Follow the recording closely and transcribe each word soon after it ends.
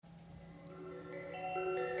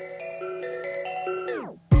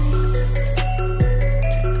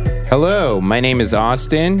Hello, my name is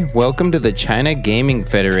Austin. Welcome to the China Gaming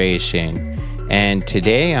Federation. And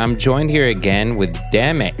today I'm joined here again with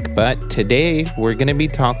Demek. But today we're going to be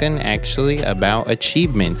talking actually about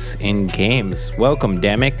achievements in games. Welcome,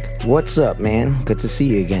 Demek. What's up, man? Good to see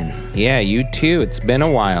you again. Yeah, you too. It's been a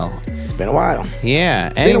while. It's been a while. Yeah.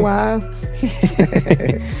 It's been a while.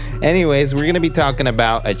 Anyways, we're going to be talking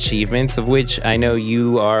about achievements, of which I know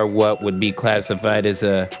you are what would be classified as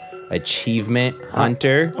a achievement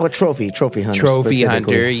hunter. Or trophy hunter. Trophy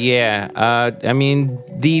hunter, yeah. I mean,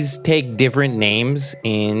 these take different names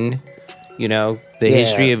in, the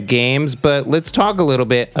history of games, but let's talk a little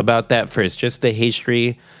bit about that first. Just the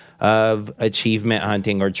history of achievement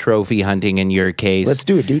hunting or trophy hunting in your case. Let's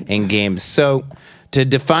do it, dude. In games. So, to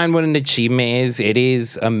define what an achievement is, it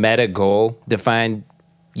is a meta goal defined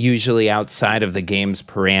usually outside of the game's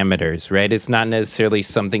parameters, right? It's not necessarily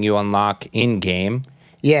something you unlock in-game.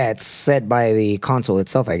 Yeah, it's set by the console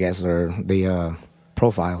itself, I guess, or the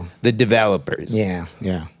profile. The developers. Yeah.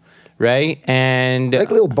 Right? And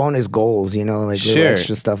like little bonus goals, little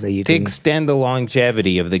extra stuff that you to can extend the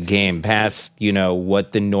longevity of the game past,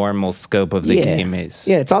 what the normal scope of the game is.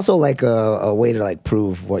 Yeah, it's also like a way to like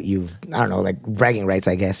prove what you've, like bragging rights,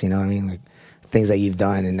 I guess, you know what I mean? Like things that you've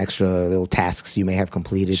done and extra little tasks you may have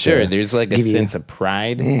completed. Sure, there's like a sense of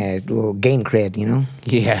pride. Yeah, it's a little game cred,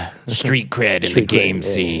 Yeah, street cred in the game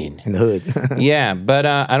scene. In the hood. Yeah, but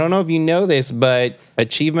I don't know if you know this, but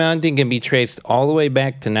achievement hunting can be traced all the way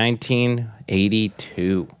back to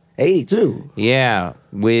 1982. 82? Yeah,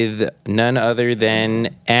 with none other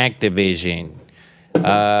than Activision.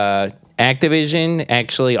 Activision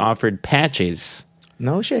actually offered patches.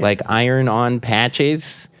 No shit. Like iron-on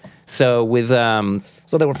patches. So with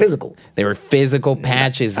so they were physical. They were physical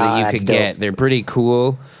patches that you could get. They're pretty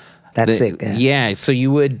cool. That's sick. Yeah. So you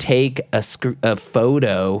would take a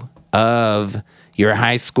photo of your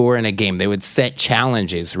high score in a game. They would set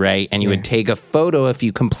challenges, right? And you would take a photo if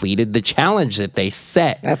you completed the challenge that they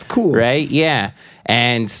set. That's cool, right? Yeah.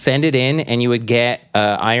 And send it in, and you would get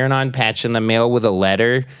an iron-on patch in the mail with a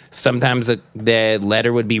letter. Sometimes the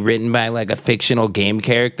letter would be written by like a fictional game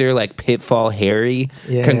character, like Pitfall Harry,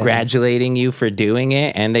 congratulating you for doing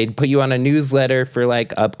it, and they'd put you on a newsletter for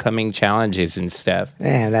like upcoming challenges and stuff.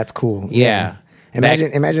 Man, that's cool. Yeah.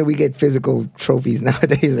 Imagine we get physical trophies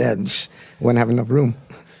nowadays that wouldn't have enough room.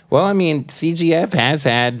 Well, I mean, CGF has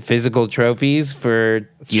had physical trophies for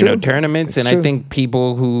tournaments, and I think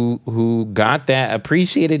people who got that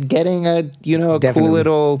appreciated getting a cool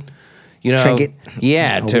little trinket.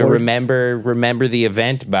 Yeah, to remember the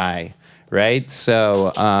event by, right?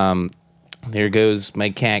 So there goes my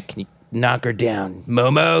cat. Can you knock her down,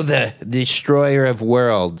 Momo, the destroyer of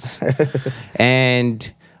worlds?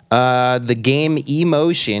 And the game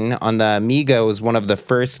Emotion on the Amiga was one of the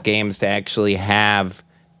first games to actually have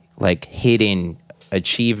like hidden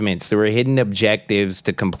achievements. There were hidden objectives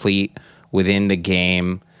to complete within the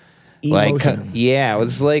game. Emotion. It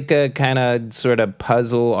was like a kind of sort of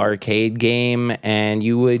puzzle arcade game, and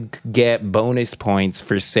you would get bonus points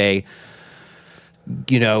for, say,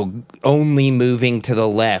 only moving to the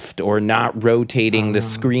left or not rotating the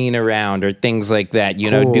screen around or things like that,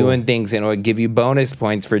 doing things, and it would give you bonus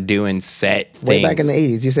points for doing set things. Way back in the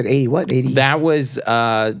 80s. You said 80 what? 80? That was,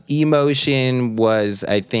 Emotion was,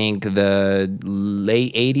 I think, the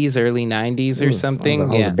late 80s, early 90s or something. I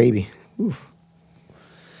was a baby.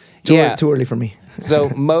 Too early for me. So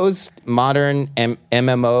most modern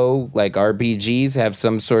MMO, like RPGs, have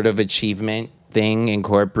some sort of achievement thing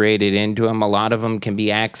incorporated into them. A lot of them can be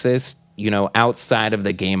accessed, outside of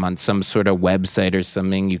the game on some sort of website or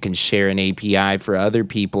something. You can share an API for other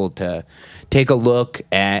people to take a look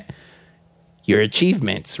at your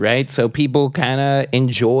achievements, right? So people kind of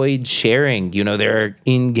enjoyed sharing, their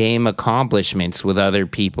in-game accomplishments with other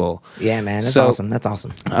people. Yeah, man, that's awesome. That's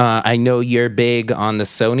awesome. I know you're big on the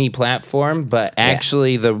Sony platform, but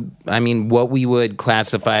actually what we would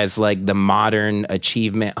classify as like the modern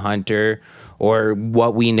achievement hunter, or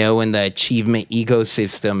what we know in the achievement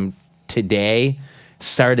ecosystem today,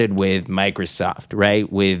 started with Microsoft,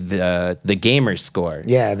 right? With the gamer score.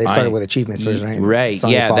 Yeah, they started with achievements first, right? Right.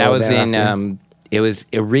 Sony That was in. after. It was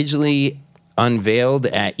originally unveiled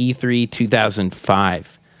at E3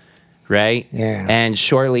 2005, right? Yeah. And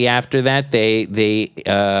shortly after that, they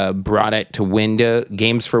brought it to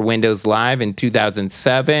Games for Windows Live in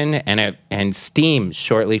 2007, and Steam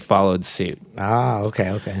shortly followed suit. Ah,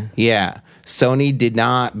 okay. Yeah. Sony did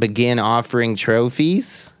not begin offering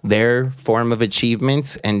trophies, their form of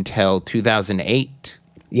achievements, until 2008.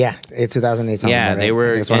 Yeah, it's 2008. Yeah, they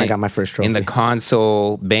were. That's when I got my first trophy. In the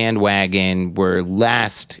console bandwagon were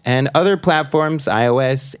last, and other platforms,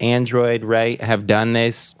 iOS, Android, right, have done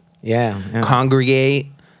this. Yeah, yeah. Congregate,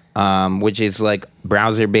 which is like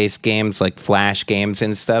browser-based games like Flash games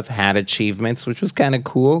and stuff, had achievements, which was kind of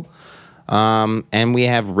cool. And we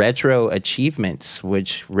have retro achievements,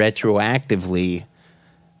 which retroactively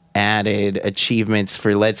added achievements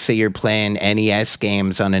for, let's say you're playing NES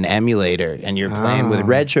games on an emulator and you're playing with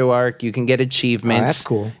RetroArch, you can get achievements. Oh, that's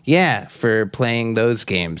cool. Yeah, for playing those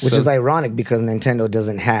games. Which is ironic because Nintendo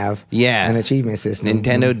doesn't have an achievement system.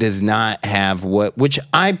 Nintendo does not have which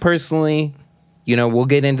I personally, we'll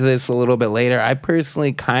get into this a little bit later. I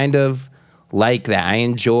personally kind of like that. I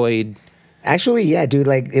enjoyed. Actually, yeah, dude.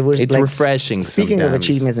 Like it's like, refreshing. Speaking sometimes. of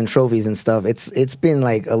achievements and trophies and stuff, it's been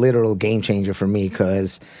like a literal game changer for me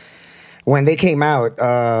because when they came out,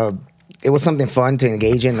 it was something fun to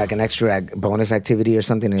engage in, like an extra bonus activity or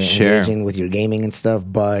something to engage in with your gaming and stuff.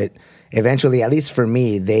 But eventually, at least for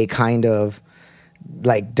me, they kind of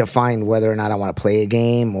like define whether or not I want to play a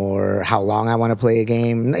game or how long I want to play a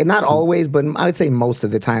game. Not always, but I would say most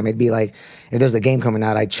of the time it'd be like if there's a game coming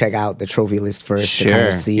out, I'd check out the trophy list first to kind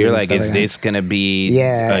of see. You're like, is this going to be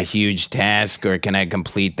a huge task or can I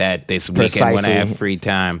complete that this weekend when I have free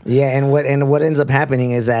time? Yeah, and what ends up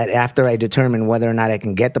happening is that after I determine whether or not I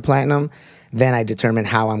can get the platinum, then I determine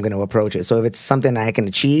how I'm going to approach it. So if it's something I can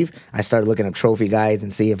achieve, I start looking up trophy guides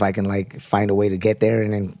and see if I can like find a way to get there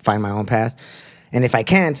and then find my own path. And if I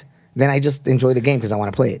can't, then I just enjoy the game because I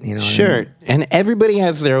want to play it. Sure. I mean? And everybody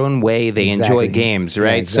has their own way they enjoy games, right?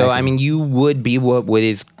 Yeah, exactly. So, I mean, you would be what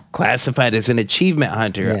is classified as an achievement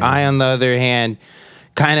hunter. Yeah. I, on the other hand,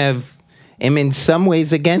 kind of am in some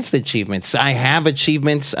ways against achievements. I have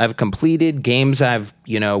achievements I've completed, games I've,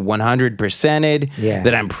 100%ed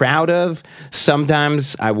that I'm proud of.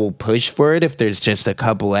 Sometimes I will push for it if there's just a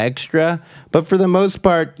couple extra. But for the most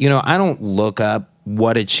part, I don't look up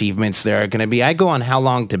what achievements there are going to be. I go on how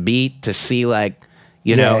long to beat to see like,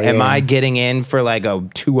 am I getting in for like a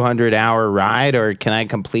 200-hour ride or can I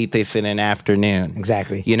complete this in an afternoon?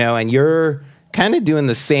 Exactly. And you're kind of doing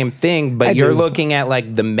the same thing, but you're looking at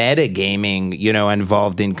like the metagaming,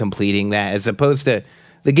 involved in completing that as opposed to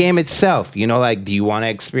the game itself. Like, do you want to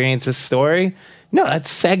experience a story? No,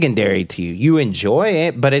 that's secondary to you. You enjoy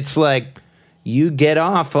it, but it's like you get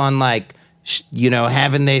off on like,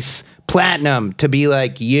 having this platinum to be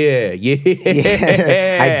like, yeah,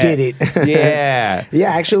 I did it. Yeah.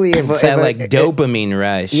 Actually, it's that like dopamine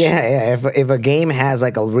rush. Yeah. If a game has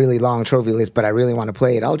like a really long trophy list, but I really want to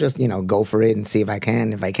play it, I'll just go for it and see if I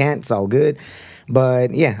can. If I can't, it's all good.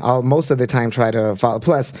 But yeah, I'll most of the time try to follow.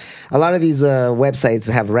 Plus, a lot of these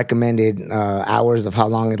websites have recommended hours of how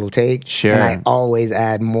long it'll take. Sure. And I always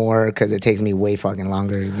add more because it takes me way fucking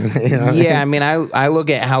longer. Yeah, I mean, I look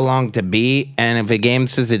at how long to beat, and if a game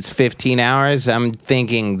says it's 15 hours, I'm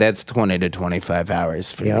thinking that's 20 to 25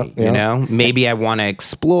 hours for me. Maybe I want to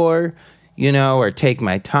explore. Or take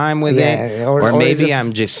my time with it, or maybe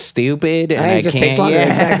I'm just stupid and I just can't. Takes longer.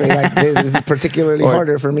 Exactly. Like this is particularly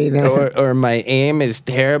harder for me than. Or my aim is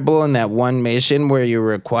terrible in that one mission where you're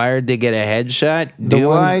required to get a headshot.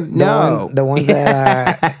 No. The ones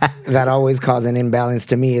that that always cause an imbalance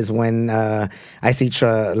to me is when I see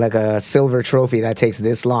like a silver trophy that takes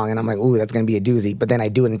this long, and I'm like, ooh, that's gonna be a doozy. But then I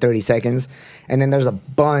do it in 30 seconds, and then there's a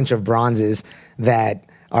bunch of bronzes that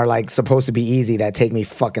are like supposed to be easy that take me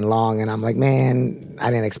fucking long, and I'm like, man,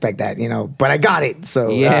 I didn't expect that, but I got it. So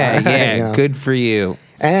good for you.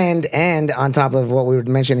 And on top of what we were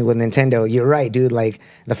mentioning with Nintendo, you're right, dude. Like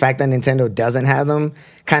the fact that Nintendo doesn't have them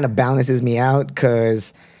kind of balances me out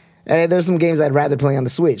because there's some games I'd rather play on the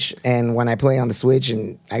Switch, and when I play on the Switch,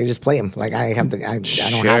 and I just play them, like I don't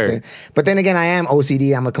have to. But then again, I am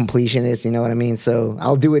OCD. I'm a completionist. You know what I mean? So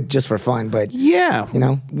I'll do it just for fun. But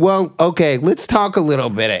Well, okay. Let's talk a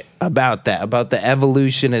little bit about that, about the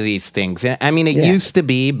evolution of these things. I mean, it used to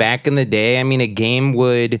be back in the day. I mean, a game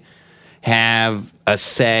would have a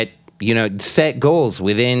set goals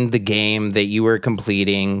within the game that you were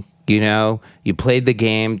completing. You played the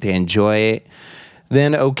game to enjoy it.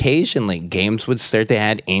 Then occasionally games would start to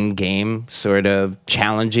add in-game sort of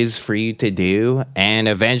challenges for you to do. And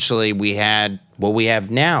eventually we had what we have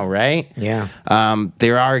now, right? Yeah.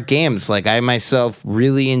 There are games, like I myself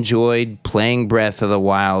really enjoyed playing Breath of the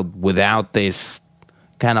Wild without this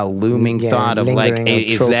kind of looming thought of like,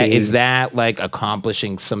 is that like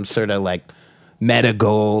accomplishing some sort of like meta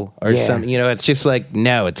goal or something? It's just like,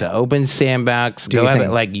 no, it's an open sandbox. Go have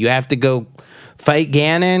it. Like you have to go fight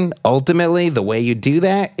Ganon. Ultimately, the way you do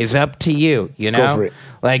that is up to you, Go for it.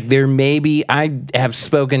 Like I have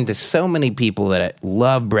spoken to so many people that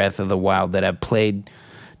love Breath of the Wild that have played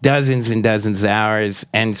dozens and dozens of hours,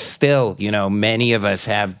 and still, many of us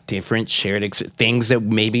have different shared things that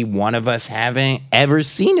maybe one of us haven't ever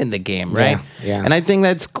seen in the game, right? Yeah. And I think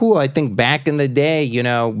that's cool. I think back in the day,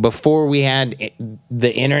 before we had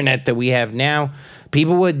the internet that we have now,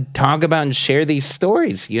 people would talk about and share these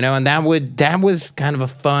stories, and that was kind of a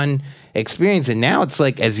fun experience. And now it's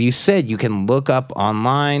like, as you said, you can look up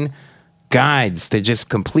online guides to just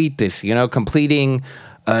complete this, completing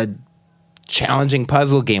a challenging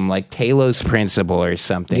puzzle game like Talos Principle or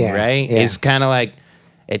something, right? Yeah. It's kind of like,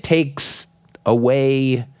 it takes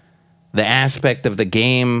away the aspect of the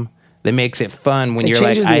game that makes it fun when it you're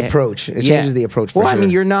like... It changes the approach for sure. I mean,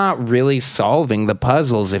 you're not really solving the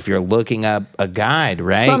puzzles if you're looking up a guide,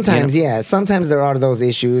 right? Sometimes, Sometimes there are those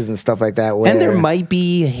issues and stuff like that. And there might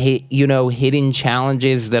be, hidden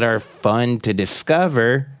challenges that are fun to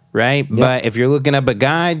discover, right? Yep. But if you're looking up a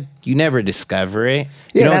guide, you never discover it.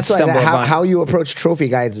 Yeah, that's like how you approach trophy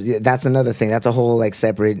guides. That's another thing. That's a whole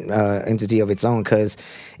separate entity of its own. Because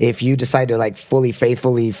if you decide to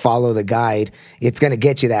faithfully follow the guide, it's gonna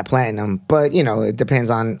get you that platinum. But it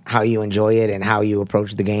depends on how you enjoy it and how you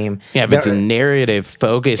approach the game. Yeah, if it's a narrative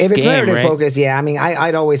focused game, if it's narrative right? focused, yeah. I mean,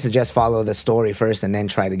 I'd always suggest follow the story first and then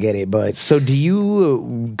try to get it. But so, do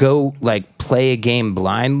you go play a game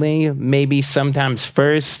blindly, maybe sometimes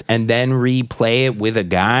first, and then replay it with a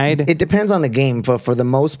guide? It depends on the game, but for the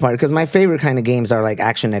most part, because my favorite kind of games are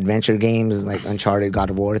action adventure games, like Uncharted, God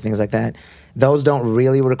of War, things like that. Those don't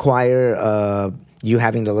really require you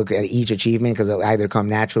having to look at each achievement because they'll either come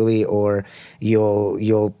naturally or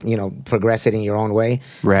you'll progress it in your own way.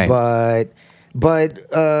 Right.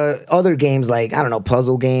 But other games like, I don't know,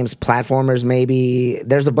 puzzle games, platformers maybe.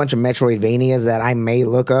 There's a bunch of Metroidvanias that I may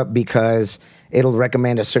look up because it'll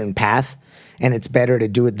recommend a certain path. And it's better to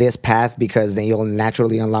do it this path because then you'll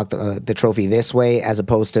naturally unlock the trophy this way, as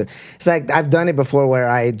opposed to... It's like I've done it before where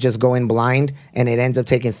I just go in blind and it ends up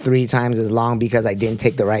taking 3 times as long because I didn't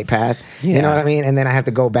take the right path. Yeah. You know what I mean? And then I have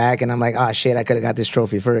to go back and I'm like, oh shit, I could have got this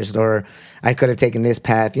trophy first, or I could have taken this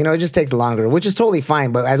path. It just takes longer, which is totally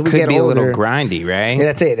fine. But as we get older... Could be a little grindy, right? Yeah,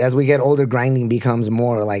 that's it. As we get older, grinding becomes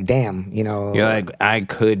more damn, You're like, I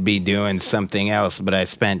could be doing something else, but I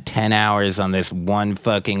spent 10 hours on this one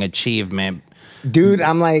fucking achievement. Dude,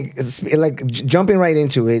 I'm jumping right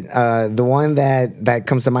into it. The one that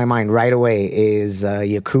comes to my mind right away is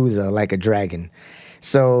Yakuza Like a Dragon.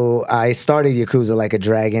 So I started Yakuza Like a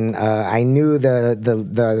Dragon. I knew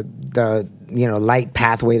the light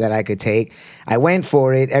pathway that I could take. I went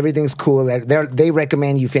for it. Everything's cool. They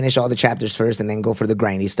recommend you finish all the chapters first and then go for the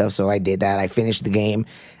grindy stuff. So I did that. I finished the game.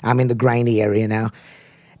 I'm in the grindy area now,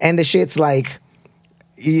 and the shit's like...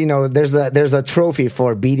 there's a trophy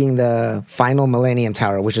for beating the final Millennium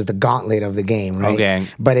Tower, which is the gauntlet of the game, right? Okay.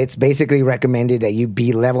 But it's basically recommended that you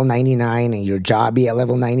be level 99 and your job be at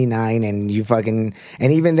level 99 and you fucking...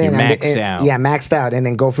 And even then... You're maxed out. Yeah, maxed out, and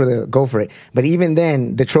then go for it. But even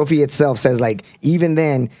then, the trophy itself says, even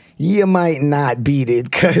then, you might not beat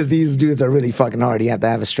it because these dudes are really fucking hard. You have to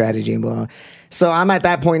have a strategy and blah, blah. So I'm at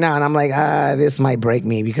that point now, and I'm like, this might break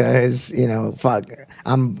me because fuck,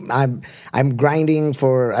 I'm grinding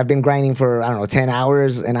for. I've been grinding for, I don't know, 10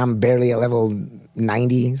 hours, and I'm barely at level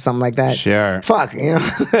 90, something like that. Sure. Fuck,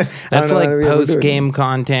 That's like post-game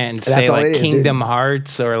content, say like Kingdom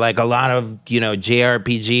Hearts or like a lot of,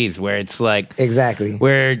 JRPGs where it's like... Exactly.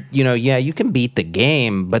 Where, you can beat the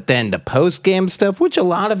game, but then the post-game stuff, which a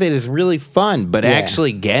lot of it is really fun, but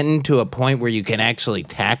actually getting to a point where you can actually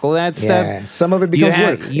tackle that stuff... Yeah, some of it becomes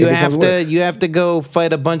work. You have to go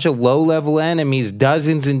fight a bunch of low-level enemies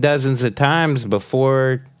dozens and dozens of times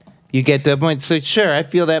before... You get to a point. So sure, I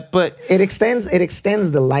feel that, but it extends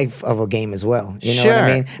the life of a game as well. You know what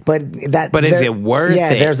I mean? But is it worth it?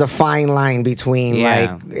 Yeah, there's a fine line between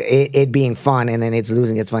it being fun and then it's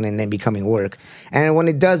losing its fun and then becoming work. And when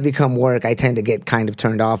it does become work, I tend to get kind of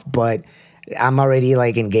turned off, but I'm already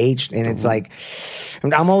engaged, and it's like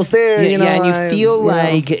I'm almost there. And you feel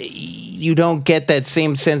you don't get that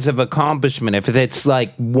same sense of accomplishment if it's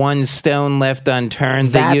like one stone left unturned.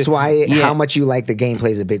 That's why how much you like the game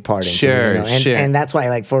plays a big part into it. And that's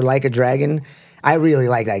why, for Like a Dragon, I really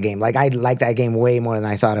like that game. I like that game way more than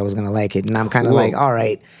I thought I was gonna like it. And I'm kind of all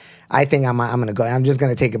right, I think I'm gonna go. I'm just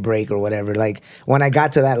gonna take a break or whatever. When I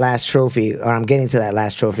got to that last trophy, or I'm getting to that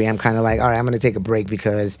last trophy, I'm kind of all right, I'm gonna take a break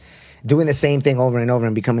because doing the same thing over and over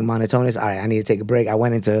and becoming monotonous. All right, I need to take a break. I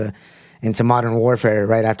went into Modern Warfare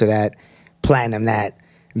right after that, platinum that,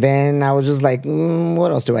 Then I was just like,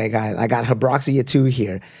 what else do I got? I got Habroxia 2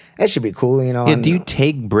 here. That should be cool, you know. Yeah, do you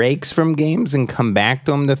take breaks from games and come back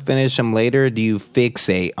to them to finish them later? Or do you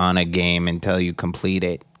fixate on a game until you complete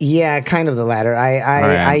it? Yeah, kind of the latter.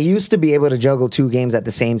 I used to be able to juggle 2 games at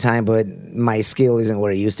the same time, but my skill isn't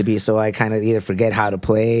where it used to be. So I kind of either forget how to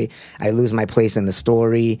play, I lose my place in the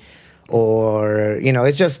story, or, you know,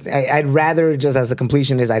 it's just, I'd rather just, as a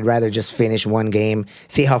completionist, I'd rather just finish one game,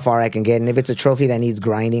 see how far I can get. And if it's a trophy that needs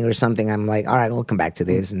grinding or something, I'm like, all right, I'll come back to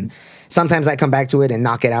this. And sometimes I come back to it and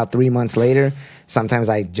knock it out 3 months later. Sometimes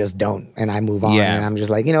I just don't, and I move on. Yeah. And I'm just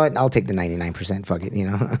like, you know what, I'll take the 99%, fuck it, you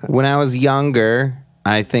know. When I was younger,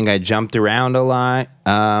 I think I jumped around a lot.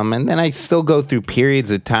 And then I still go through periods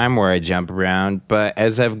of time where I jump around. But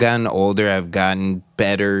as I've gotten older, I've gotten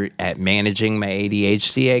better at managing my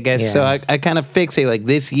ADHD, I guess. Yeah. So I kind of fixate. Like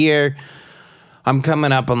this year, I'm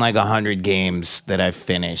coming up on like 100 games that I've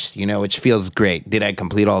finished, you know, which feels great. Did I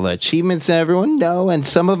complete all the achievements, everyone? No. And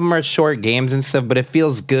some of them are short games and stuff, but it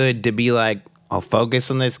feels good to be like, I'll focus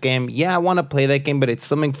on this game. Yeah, I want to play that game, but it's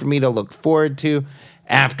something for me to look forward to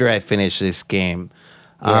after I finish this game.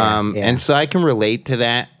 Yeah. And so I can relate to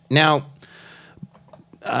that. Now,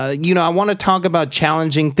 you know, I want to talk about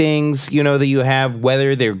challenging things, you know, that you have,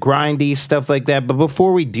 whether they're grindy, stuff like that. But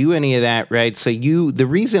before we do any of that, right, so the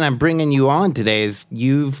reason I'm bringing you on today is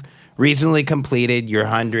you've recently completed your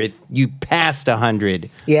 100th, you passed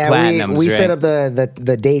 100 platinums, we right? set up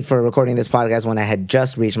the date for recording this podcast when I had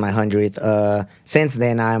just reached my 100th. Since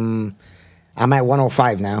then, I'm at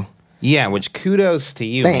 105 now. Yeah, which kudos to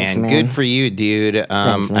you, Thanks, man. Good for you, dude.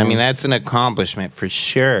 Thanks, I man. mean, that's an accomplishment for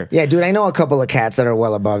sure. Yeah, dude, I know a couple of cats that are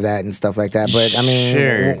well above that and stuff like that, but I mean,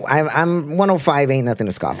 Sure. I'm 105 ain't nothing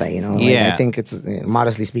to scoff at, you know? Like, Yeah. I think it's,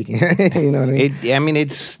 modestly speaking, you know what I mean?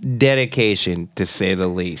 It's dedication, to say the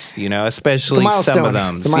least, you know, It's a especially milestone. some of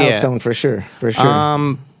them. It's a milestone for sure, for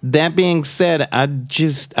sure. That being said,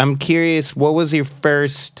 I'm curious, what was your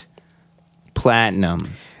first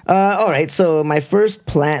platinum? All right, so my first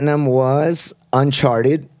platinum was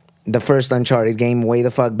Uncharted, the first Uncharted game way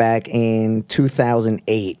the fuck back in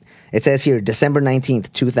 2008. It says here, December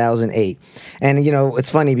 19th, 2008. And, you know, it's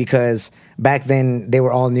funny because back then they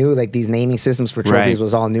were all new, like these naming systems for trophies Right.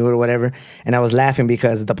 was all new or whatever. And I was laughing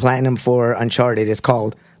because the platinum for Uncharted is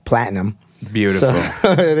called Platinum. Beautiful.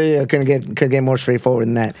 So they couldn't get more straightforward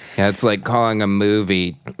than that. Yeah, it's like calling a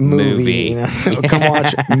movie. You know? Come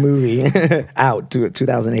watch movie out to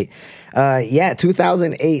 2008.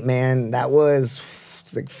 2008, man. That was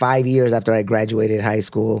it's like 5 years after I graduated high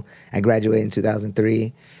school. I graduated in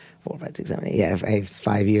 2003. 4, 5, 6, 7, 8. Yeah, it's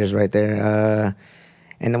 5 years right there.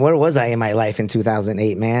 And where was I in my life in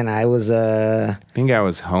 2008, man? I was I think I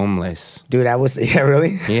was homeless. dude, I was yeah,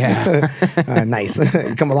 really? Yeah. Nice.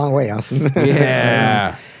 You come a long way, Austin.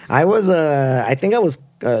 Yeah. I was I think I was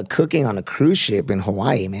cooking on a cruise ship in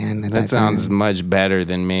Hawaii, man. At That sounds time. much better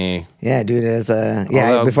than me. Yeah, dude. It was,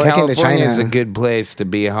 Although before I came to California China, is a good place to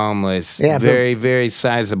be homeless. Yeah, but- very, very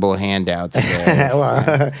sizable handouts there.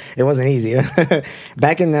 well, it wasn't easy.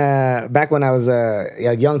 back when I was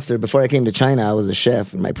a youngster, before I came to China, I was a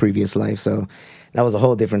chef in my previous life, so that was a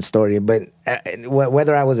whole different story. But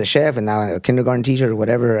whether I was a chef and now a kindergarten teacher or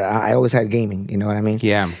whatever, I always had gaming. You know what I mean?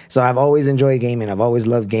 Yeah. So I've always enjoyed gaming. I've always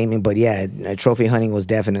loved gaming. But yeah, trophy hunting was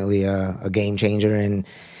definitely a game changer.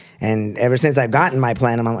 And ever since I've gotten my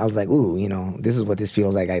platinum, I was like, ooh, you know, this is what this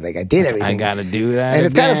feels like. I did everything. I gotta do that. And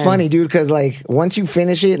it's kind of again. funny, dude, because like once you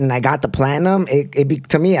finish it and I got the platinum,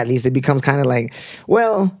 to me at least, it becomes kind of like,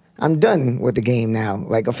 well, I'm done with the game now,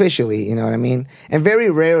 like officially, you know what I mean? And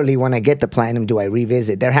very rarely when I get the platinum do I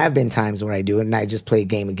revisit. There have been times where I do it and I just play a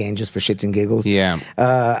game again just for shits and giggles. Yeah.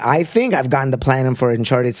 I think I've gotten the platinum for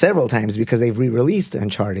Uncharted several times because they've re-released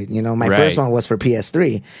Uncharted. You know, my Right. first one was for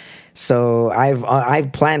PS3. So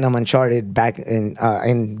I've platinum Uncharted back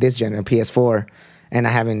in this gen, PS4, and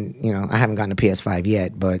I haven't gotten a PS5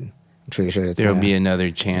 yet, but I'm pretty sure There'll be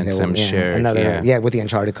another chance, I'm sure. With the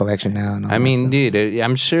Uncharted collection now. And all I that mean, stuff. dude,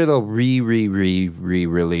 I'm sure they'll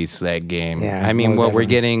re-release that game. Yeah, I mean, most we're definitely.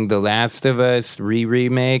 getting The Last of Us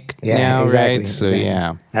remake Yeah, now, exactly, right? So exactly.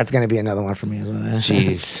 yeah. That's gonna be another one for me as well.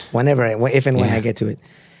 Jeez. if and when Yeah. I get to it.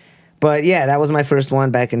 But yeah, that was my first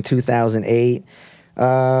one back in 2008.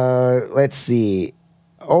 Let's see.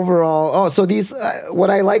 Overall, so these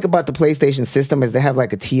what I like about the PlayStation system is they have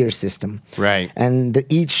like a tier system, Right. and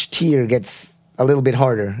each tier gets a little bit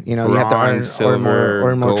harder. You know, you have to Bronze, silver,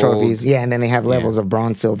 earn more gold. trophies. Yeah, and then they have levels of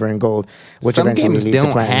bronze, silver, and gold, which Some eventually games lead to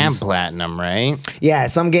don't platinum. have platinum, right? Yeah,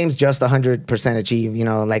 some games just 100% achieve. You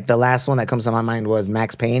know, like the last one that comes to my mind was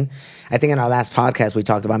Max Payne. I think in our last podcast we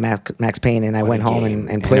talked about Max Payne, and I went home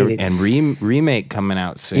and played it. And remake coming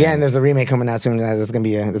out soon. Yeah, and there's a remake coming out soon. It's gonna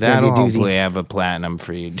be a That'll doozy. hopefully have a platinum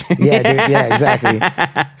for you. Yeah, dude, yeah, exactly.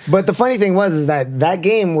 But the funny thing is that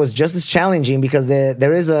game was just as challenging because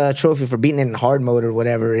there is a trophy for beating it in hard mode or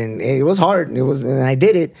whatever, and it was hard. And I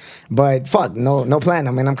did it, but fuck, no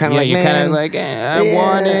platinum. And I'm kind of like, you're man, kind of like, I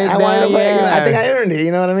wanted to play. yeah. You know, I think I earned it.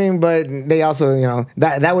 You know what I mean? But they also, you know,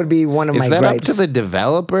 that would be one of my gripes. Is that up to the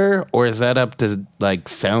developer or is that up to like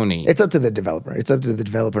Sony? It's up to the developer. It's up to the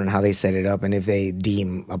developer and how they set it up and if they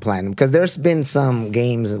deem a platinum. Because there's been some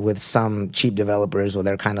games with some cheap developers where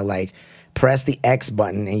they're kind of like, press the X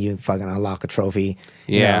button and you fucking unlock a trophy.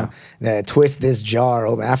 Yeah. You know, twist this jar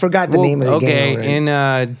open. I forgot the name of the game. Okay,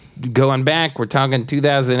 in going back, we're talking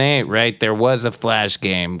 2008, right? There was a Flash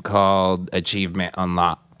game called Achievement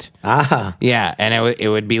Unlocked. Ah. Yeah, and it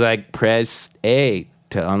would be like press A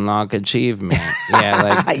to unlock achievement.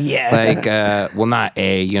 Yeah, like well, not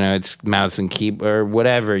A. You know, it's mouse and keyboard or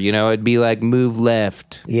whatever. You know, it'd be like move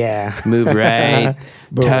left. Yeah. Move right.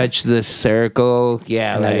 Touch the circle.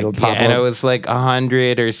 Yeah, and like, it'll pop and up. it was like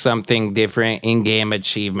 100 or something different in-game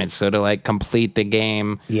achievements. So to like complete the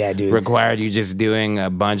game, yeah, dude, required you just doing a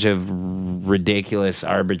bunch of ridiculous,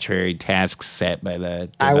 arbitrary tasks set by the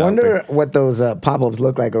developer. I wonder what those pop-ups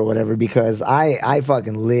look like or whatever because I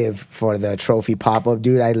fucking live for the trophy pop-up,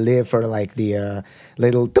 dude. I live for like the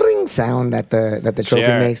little ding sound that the trophy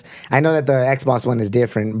makes. I know that the Xbox one is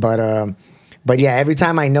different, but yeah, every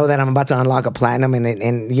time I know that I'm about to unlock a platinum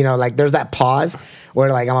and you know, like there's that pause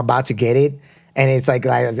where like I'm about to get it and it's like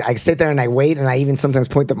I sit there and I wait and I even sometimes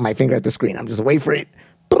point my finger at the screen. I'm just wait for it.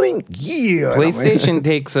 Bring, yeah. PlayStation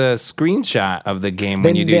takes a screenshot of the game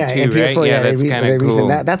when you do too, right? Yeah, that's kind of cool.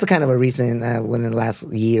 That's a kind of a recent, within the last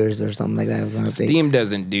years or something like that. It was on Steam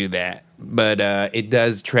doesn't do that, but it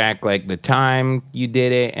does track like the time you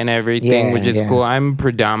did it and everything, which is cool. I'm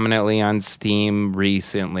predominantly on Steam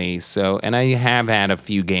recently, and I have had a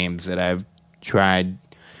few games that I've tried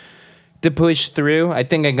to push through. I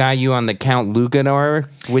think I got you on the Count Lucanor,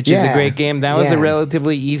 which is a great game. That was a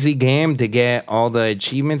relatively easy game to get all the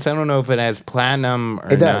achievements. I don't know if it has platinum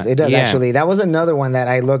or It does. not. It does, actually. That was another one that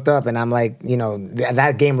I looked up, and I'm like, you know,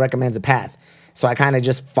 that game recommends a path. So I kind of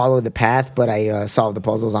just followed the path, but I solved the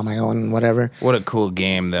puzzles on my own and whatever. What a cool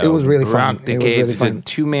game, though. It was really fun. Rock the Case, it's a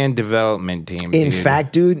two-man development team. In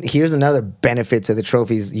fact, dude, here's another benefit to the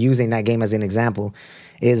trophies, using that game as an example,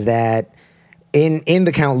 is that in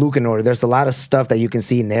the Count Lucanor, there's a lot of stuff that you can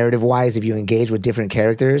see narrative-wise if you engage with different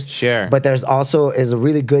characters. Sure. But there's also is a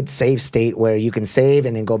really good save state where you can save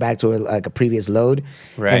and then go back to a previous load,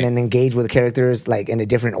 right, and then engage with characters like in a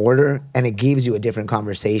different order, and it gives you a different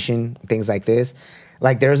conversation, things like this.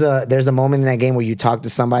 Like there's a moment in that game where you talk to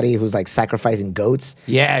somebody who's like sacrificing goats.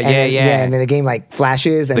 Yeah, and then the game like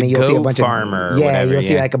flashes, and then you'll see a bunch farmer of you'll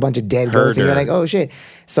see like a bunch of dead goats, and you're like, oh shit.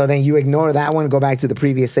 So then you ignore that one, go back to the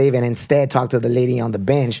previous save, and instead talk to the lady on the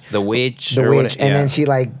bench, the witch, and then she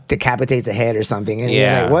like decapitates a head or something, and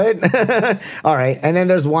you're like, what? All right, and then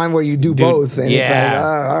there's one where you do both, and it's like,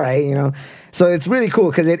 all right, you know. So it's really cool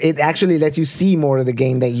because it actually lets you see more of the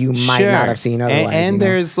game that you might not have seen otherwise. And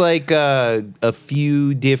there's like a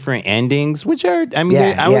few different endings, which are, I mean,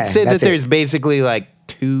 I would say that there's basically like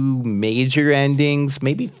 2 major endings,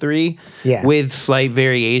 maybe 3, with slight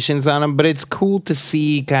variations on them. But it's cool to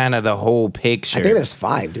see kind of the whole picture. I think there's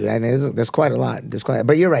 5, dude. I think there's quite a lot.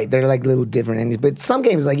 But you're right. They're like little different endings. But some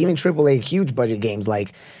games, like even AAA huge budget games,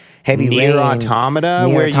 like Heavy Nier Rain, Automata,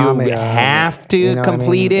 where you have to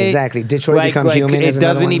complete it. Exactly. Detroit Become Human. It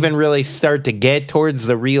doesn't even really start to get towards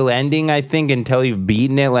the real ending, I think, until you've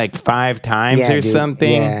beaten it like 5 times or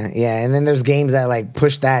something. Yeah. And then there's games that like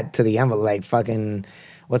push that to the envelope, like fucking,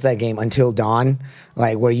 what's that game? Until Dawn,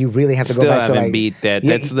 like where you really have to go back to like beat that.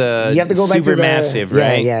 That's the you have to go back to massive,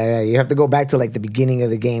 right? Yeah. You have to go back to like the beginning of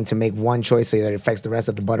the game to make one choice so that it affects the rest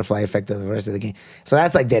of the butterfly effect of the rest of the game. So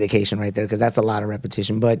that's like dedication right there because that's a lot of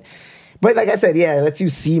repetition. But like I said, it lets you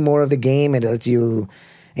see more of the game and it lets you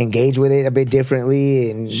engage with it a bit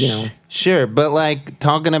differently, and you know. Sure, but like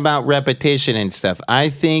talking about repetition and stuff, I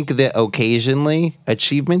think that occasionally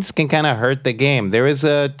achievements can kind of hurt the game. There is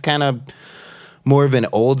a kind of more of an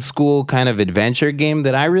old school kind of adventure game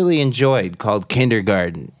that I really enjoyed called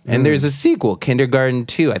Kindergarten. And there's a sequel, Kindergarten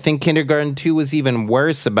 2. I think Kindergarten 2 was even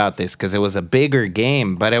worse about this because it was a bigger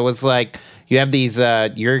game. But it was like, you have these,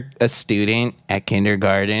 you're a student at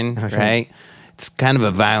kindergarten, right? It's kind of a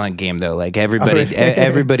violent game though. Like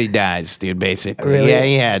everybody dies, dude. Basically,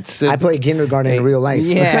 Really? Yeah. I play kindergarten in real life.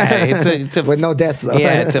 Yeah, it's a with no deaths though.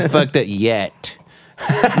 Yeah, it's a fucked up yet.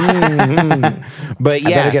 But yeah, I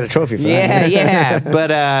better get a trophy for that. Yeah.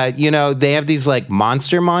 But they have these like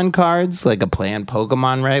Monstermon cards, like a play on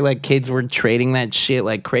Pokemon, right? Like kids were trading that shit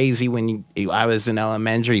like crazy when I was in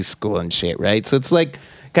elementary school and shit, right? So it's like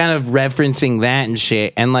kind of referencing that and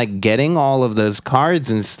shit, and like getting all of those cards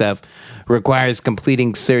and stuff requires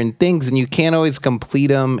completing certain things, and you can't always complete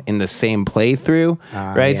them in the same playthrough,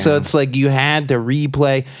 right? Yeah. So it's like you had to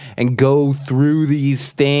replay and go through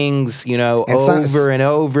these things, over and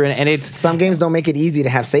over, and it's some games don't make it easy to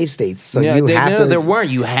have save states, so you have to. There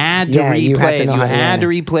weren't. You had to replay, you had to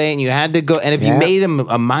replay, and you had to go. And if you made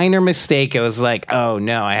a minor mistake, it was like, oh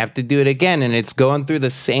no, I have to do it again, and it's going through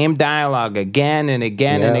the same dialogue again and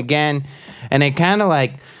again and again, and it kind of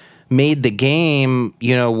like made the game,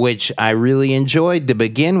 which I really enjoyed to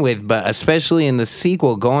begin with, but especially in the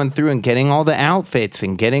sequel, going through and getting all the outfits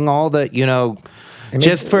and getting all the,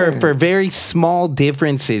 just for very small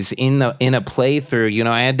differences in a playthrough.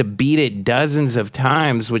 I had to beat it dozens of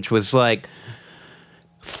times, which was like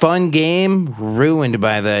fun game ruined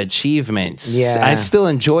by the achievements. Yeah. I still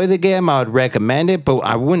enjoy the game. I would recommend it, but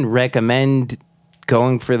I wouldn't recommend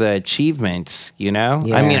going for the achievements, Yeah.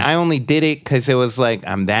 I mean, I only did it because it was like,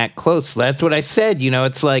 I'm that close. That's what I said.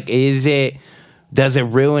 It's like, does it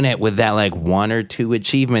ruin it with that like one or two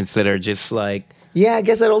achievements that are just like... Yeah, I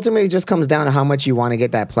guess that ultimately just comes down to how much you want to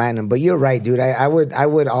get that platinum. But you're right, dude. I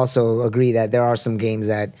would also agree that there are some games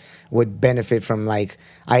that would benefit from like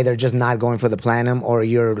either just not going for the platinum, or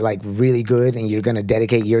you're like really good and you're gonna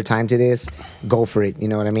dedicate your time to this. Go for it. You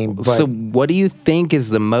know what I mean? But, so, what do you think is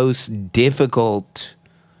the most difficult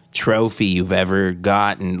trophy you've ever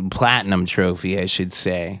gotten? Platinum trophy, I should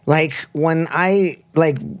say. Like when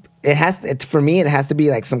for me, it has to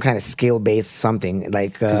be like some kind of skill based something.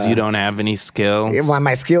 Like because you don't have any skill.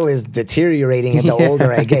 My skill is deteriorating the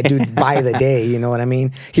older I get, dude. By the day, you know what I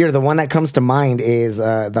mean. Here, the one that comes to mind is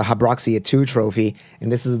the Habroxia 2 trophy,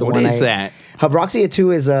 and this is the one. What is that? Habroxia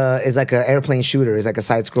 2 is like an airplane shooter. It's like a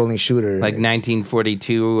side scrolling shooter, like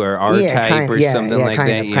 1942 or R-Type or something like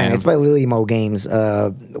that. Kind of. It's by Lily Mo Games,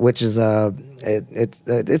 which is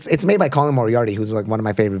it's made by Colin Moriarty, who's like one of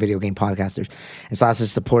my favorite video game podcasters, and so I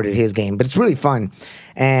just supported his game. But it's really fun,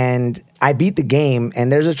 and I beat the game.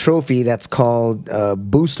 And there's a trophy that's called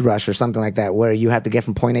Boost Rush or something like that, where you have to get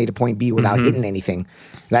from point A to point B without hitting anything.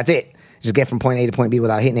 That's it. Just get from point A to point B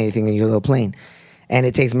without hitting anything in your little plane. And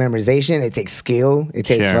it takes memorization, it takes skill, it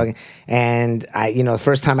takes fucking. And the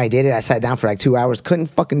first time I did it, I sat down for like 2 hours, couldn't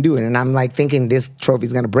fucking do it. And I'm like thinking this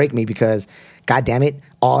trophy's gonna break me because, god damn it,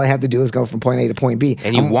 all I have to do is go from point A to point B.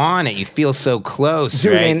 And you want it, you feel so close,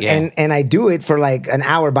 dude, right? And I do it for like an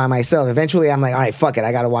hour by myself. Eventually, I'm like, all right, fuck it,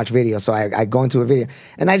 I gotta watch video. So I go into a video,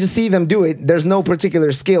 and I just see them do it. There's no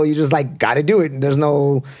particular skill. You just like gotta do it. There's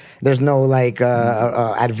no like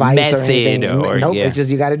advice method or anything. Nope, yeah. It's just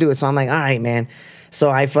you gotta do it. So I'm like, all right, man. So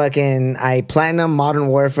I platinum Modern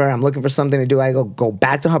Warfare. I'm looking for something to do. I go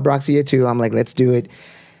back to Habroxia 2. I'm like, let's do it.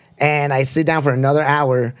 And I sit down for another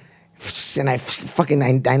hour, and I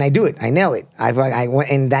do it. I nail it. I went,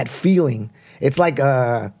 and that feeling, it's like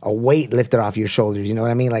a weight lifted off your shoulders. You know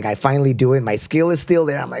what I mean? Like I finally do it. My skill is still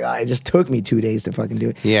there. I'm like, oh, it just took me 2 days to fucking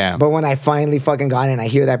do it. Yeah. But when I finally fucking got it, and I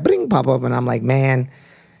hear that bring pop up, and I'm like, man,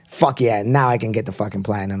 fuck yeah, now I can get the fucking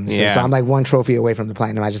platinum. So I'm like one trophy away from the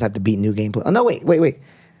platinum. I just have to beat New Game Plus. Oh, no, wait.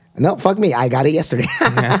 No, fuck me. I got it yesterday.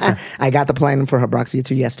 I got the platinum for Habroxia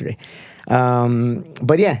 2 yesterday.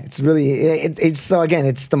 But yeah, it's really, it's so again,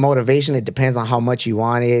 it's the motivation. It depends on how much you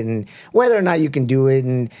want it and whether or not you can do it.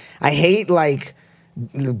 And I hate like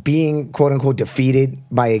being quote unquote defeated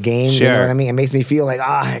by a game. Sure. You know what I mean? It makes me feel like,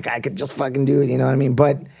 I could just fucking do it. You know what I mean?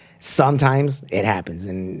 But sometimes it happens,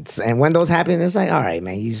 and when those happen, it's like, all right,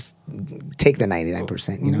 man, you just take the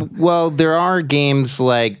 99%. You know. Well, there are games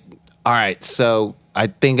like, all right, so I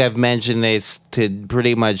think I've mentioned this to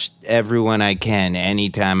pretty much everyone I can,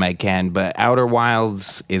 anytime I can, but Outer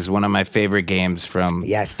Wilds is one of my favorite games from.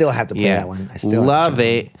 Yeah, I still have to play that one. I still love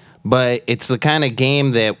it, but it's the kind of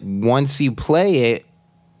game that once you play it,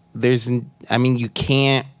 you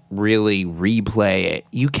can't really replay it.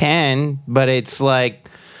 You can, but it's like,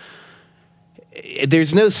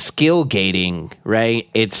 there's no skill gating, right?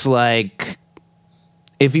 It's like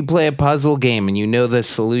if you play a puzzle game and you know the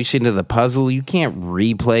solution to the puzzle, you can't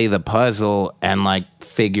replay the puzzle and like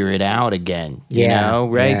figure it out again. You know,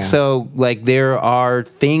 right? Yeah. So like there are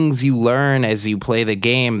things you learn as you play the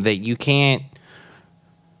game that you can't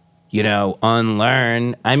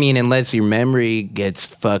unlearn. I mean, unless your memory gets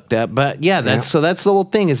fucked up. But yeah, that's the whole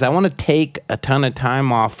thing is I want to take a ton of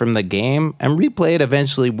time off from the game and replay it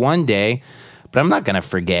eventually one day, but I'm not going to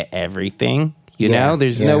forget everything.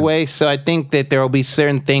 There's no way. So I think that there will be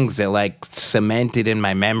certain things that like cemented in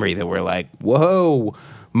my memory that were like, whoa,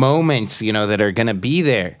 moments, that are going to be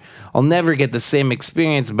there. I'll never get the same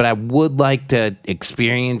experience, but I would like to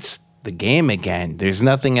experience the game again. There's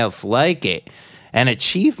nothing else like it. And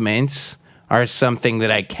achievements are something that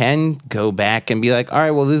I can go back and be like, all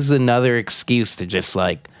right, well, this is another excuse to just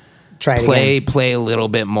like play a little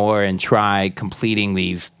bit more and try completing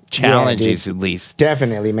these challenges at least.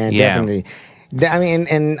 Definitely, man. Yeah. Definitely. I mean,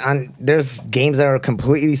 and there's games that are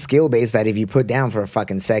completely skill based that if you put down for a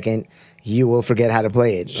fucking second, you will forget how to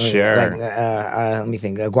play it. Sure. Like, let me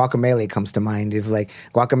think. Guacamelee comes to mind. If like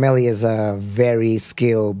Guacamelee is a very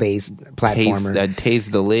skill based platformer. That tastes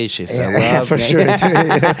delicious. I love for sure. Dude.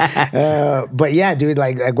 But yeah, dude,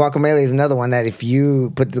 like Guacamelee is another one that if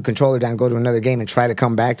you put the controller down, go to another game, and try to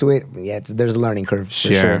come back to it, there's a learning curve.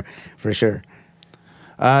 For sure.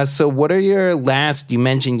 So what are your last, you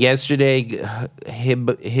mentioned yesterday,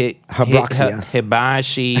 Hibashi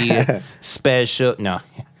special, no.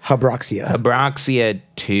 Habroxia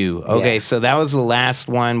 2. Okay, so that was the last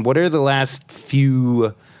one. What are the last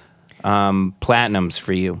few platinums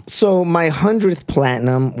for you? So my 100th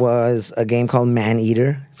platinum was a game called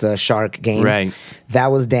Man-Eater. It's a shark game. Right. That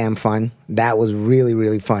was damn fun. That was really,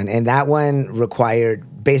 really fun. And that one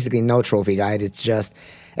required basically no trophy guide. It's just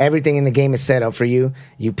everything in the game is set up for you.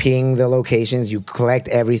 You ping the locations. You collect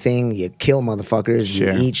everything. You kill motherfuckers.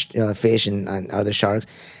 Sure. You eat fish and other sharks.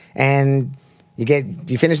 And you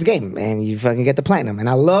finish the game and you fucking get the platinum. And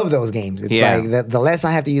I love those games. It's like the less I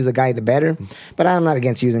have to use a guide, the better. But I'm not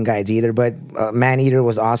against using guides either. But Man-Eater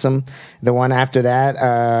was awesome. The one after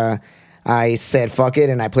that, I said fuck it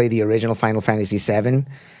and I played the original Final Fantasy VII.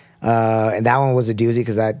 And that one was a doozy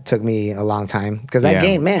because that took me a long time. Because that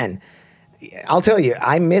game, man, I'll tell you,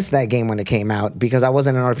 I missed that game when it came out because I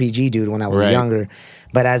wasn't an RPG dude when I was younger.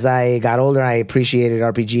 But as I got older, I appreciated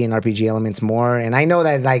RPG and RPG elements more. And I know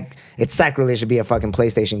that like it's sacrilege to be a fucking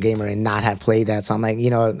PlayStation gamer and not have played that. So I'm like,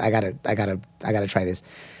 I gotta try this.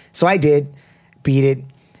 So I did, beat it.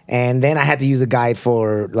 And then I had to use a guide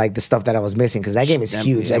for like the stuff that I was missing because that game is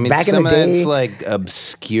huge. I mean, back in the day, it's like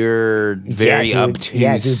obscure, very obtuse.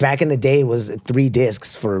 Yeah, dude. Back in the day, it was 3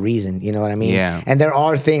 discs for a reason. You know what I mean? Yeah. And there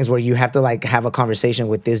are things where you have to like have a conversation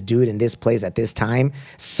with this dude in this place at this time,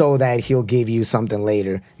 so that he'll give you something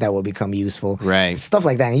later that will become useful. Right. Stuff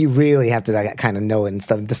like that. And you really have to like, kind of know it and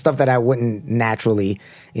stuff. The stuff that I wouldn't naturally,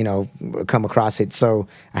 come across it. So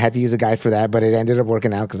I had to use a guide for that, but it ended up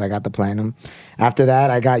working out because I got the platinum. After that,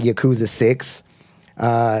 I got Yakuza 6.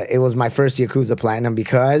 It was my first Yakuza platinum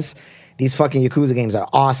because these fucking Yakuza games are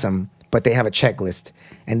awesome, but they have a checklist.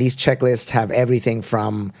 And these checklists have everything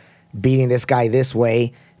from beating this guy this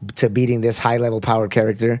way to beating this high-level power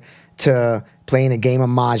character to playing a game of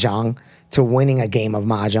Mahjong to winning a game of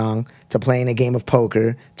Mahjong, to playing a game of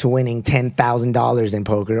poker, to winning $10,000 in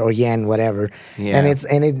poker or yen, whatever. Yeah.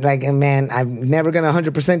 And it like, man, I'm never gonna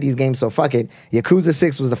 100% these games, so fuck it. Yakuza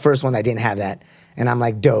 6 was the first one that didn't have that. And I'm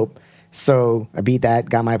like, dope. So I beat that,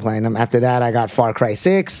 got my platinum. After that, I got Far Cry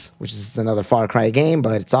 6, which is another Far Cry game,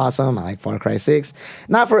 but it's awesome. I like Far Cry 6.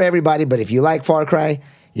 Not for everybody, but if you like Far Cry,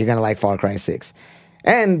 you're gonna like Far Cry 6.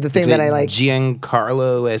 And the thing that I like,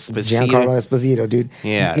 Giancarlo Esposito, dude.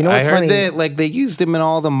 Yeah, you know what's I heard funny? that like they used him in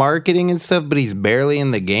all the marketing and stuff, but he's barely in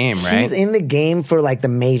the game, right? He's in the game for like the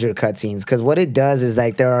major cutscenes because what it does is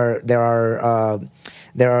like there are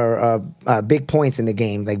big points in the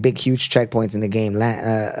game, like big huge checkpoints in the game,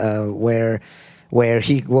 where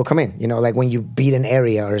he will come in. Like when you beat an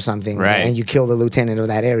area or something, right, and you kill the lieutenant of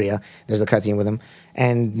that area, there's a cutscene with him.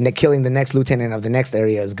 And killing the next lieutenant of the next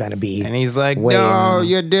area is gonna be. And he's like, "No,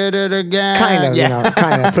 you did it again." Kind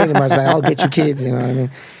of, pretty much. Like, I'll get you kids. You know what I mean?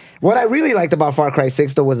 What I really liked about Far Cry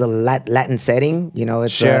 6 though was the Latin setting.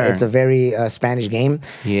 It's a very Spanish game.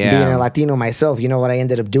 Yeah. Being a Latino myself, what I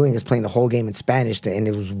ended up doing is playing the whole game in Spanish, and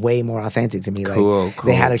it was way more authentic to me. Cool.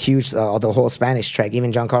 They had a huge the whole Spanish track.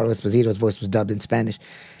 Even Giancarlo Esposito's voice was dubbed in Spanish.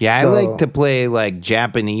 Yeah, I like to play like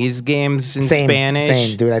Japanese games in Spanish.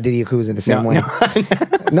 Same, dude. I did Yakuza the same way.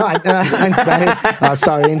 No, in Spanish.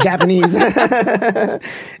 Sorry, in Japanese.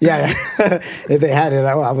 Yeah, if they had it,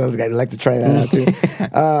 I would like to try that out too.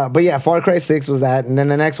 But yeah, Far Cry 6 was that. And then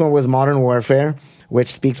the next one was Modern Warfare, which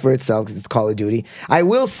speaks for itself 'cause it's Call of Duty. I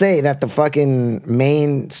will say that the fucking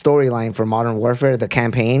main storyline for Modern Warfare, the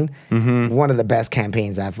campaign, one of the best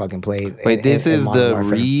campaigns I've fucking played. Wait, this is the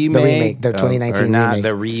remake? The 2019 or not remake.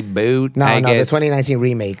 the reboot? No, I the guess. 2019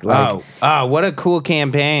 remake. Like, What a cool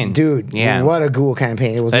campaign. dude, what a cool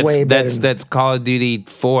campaign. It was way better. That's Call of Duty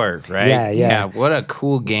 4, right? Yeah. What a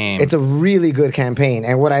cool game. It's a really good campaign.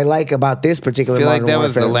 And what I like about this particular I feel like Modern that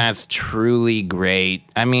Warfare, was the last truly great.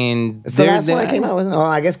 I mean, it's the last one that came out, wasn't it? Oh,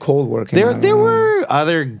 I guess Cold War came out. There were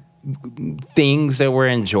other things that were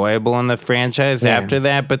enjoyable in the franchise after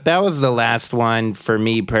that, but that was the last one for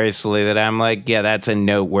me personally that I'm like, yeah, that's a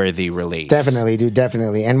noteworthy release. Definitely, dude,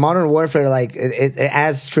 definitely. And Modern Warfare, like, it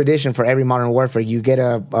as tradition for every Modern Warfare, you get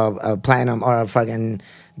a platinum or a fucking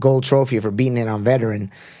gold trophy for beating it on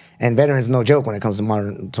Veteran. And Veteran is no joke when it comes to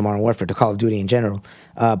Modern Warfare, to Call of Duty in general.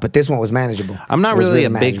 But this one was manageable. I'm not really a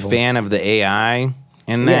big fan of the AI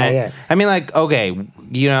in that. Yeah. I mean, like, okay,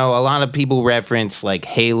 you know, a lot of people reference like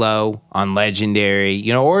Halo on Legendary,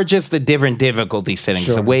 you know, or just the different difficulty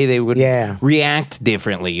settings, the way they would react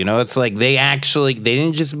differently. You know, it's like they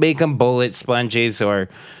didn't just make them bullet sponges or,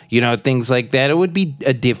 you know, things like that. It would be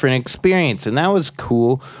a different experience. And that was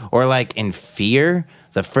cool. Or like in Fear.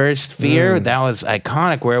 The first Fear, that was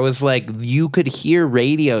iconic, where it was like you could hear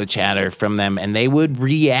radio chatter from them and they would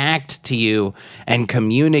react to you and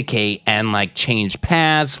communicate and like change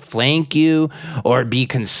paths, flank you, or be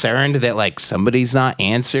concerned that like somebody's not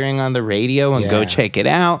answering on the radio and go check it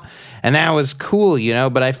out. And that was cool, you know,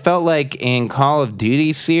 but I felt like in Call of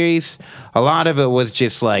Duty series, a lot of it was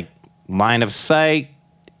just like line of sight,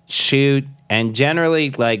 shoot, and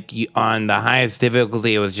generally, like on the highest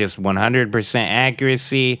difficulty, it was just 100%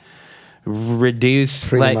 accuracy, reduce,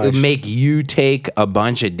 Pretty much. make you take a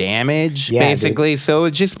bunch of damage, basically. Dude. So it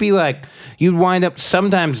would just be like, you'd wind up,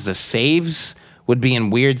 sometimes the saves would be in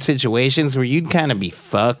weird situations where you'd kind of be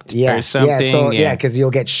fucked or something. Because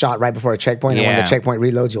you'll get shot right before a checkpoint, and when the checkpoint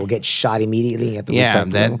reloads, you'll get shot immediately. You have to restart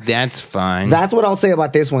the level. That's fine. That's what I'll say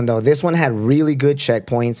about this one, though. This one had really good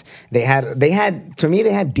checkpoints. They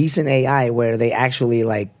had decent AI where they actually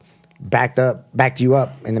like backed you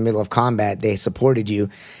up in the middle of combat. They supported you,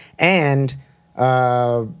 and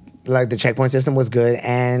like the checkpoint system was good,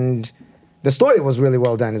 and the story was really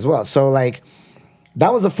well done as well. So like.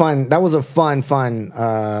 That was a fun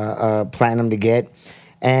platinum to get,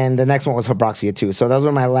 and the next one was Habroxia 2. So those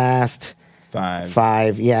were my last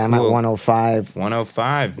five. Yeah, I'm at 105.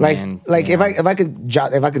 105. Like if I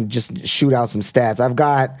could just shoot out some stats, I've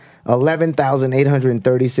got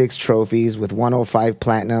 11,836 trophies with 105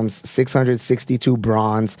 platinums, 662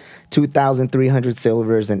 bronze, 2,300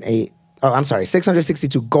 silvers, and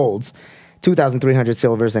 662 golds. 2,300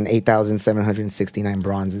 silvers and 8,769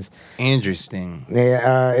 bronzes. Interesting.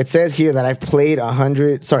 It says here that I've played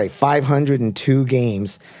 502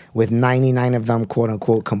 games with 99 of them, quote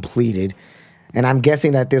unquote, completed. And I'm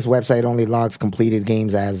guessing that this website only logs completed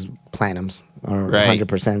games as platinums or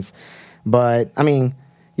 100%. But I mean,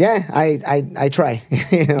 yeah, I try.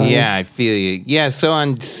 You know I feel you. Yeah, so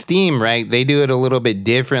on Steam, right, they do it a little bit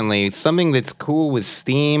differently. Something that's cool with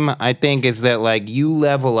Steam, I think, is that, like, you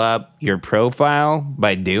level up your profile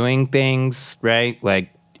by doing things, right? Like,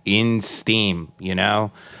 in Steam, you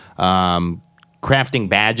know? Crafting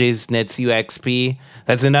badges nets you XP.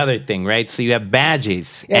 That's another thing, right? So you have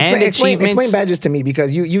badges and achievements. Explain badges to me,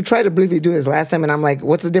 because you tried to briefly do this last time, and I'm like,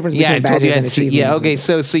 what's the difference between badges and achievements? Yeah, okay,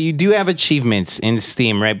 so you do have achievements in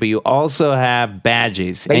Steam, right? But you also have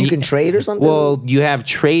badges. And you can trade or something? Well, you have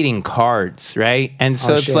trading cards, right? And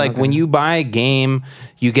so when you buy a game,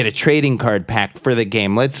 you get a trading card pack for the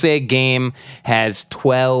game. Let's say a game has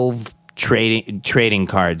 12 trading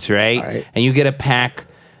cards, right? And you get a pack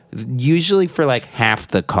usually for like half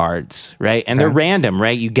the cards, right? And they're random,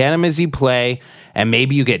 right? You get them as you play, and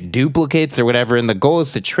maybe you get duplicates or whatever, and the goal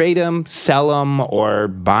is to trade them, sell them, or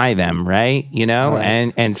buy them, right? You know,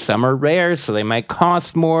 and some are rare, so they might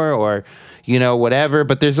cost more, or, you know, whatever,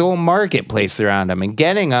 but there's a whole marketplace around them, and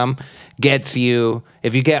getting them gets you,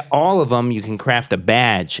 if you get all of them, you can craft a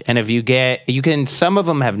badge. And if some of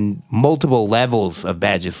them have multiple levels of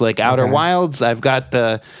badges, like Outer Wilds. I've got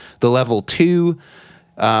the level 2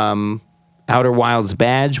 Outer Wilds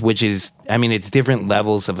badge, which is, I mean, it's different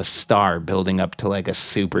levels of a star building up to like a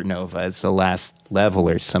supernova as the last level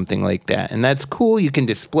or something like that. And that's cool. You can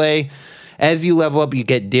display. As you level up, you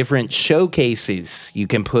get different showcases you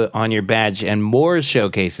can put on your badge and more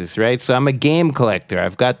showcases, right? So I'm a game collector.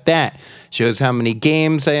 I've got that. Shows how many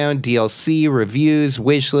games I own, DLC, reviews,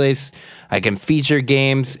 wish lists. I can feature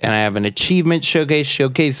games, and I have an achievement showcase.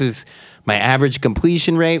 Showcases my average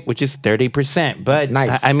completion rate, which is 30%. But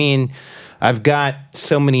Nice. I mean, I've got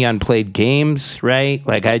so many unplayed games, right?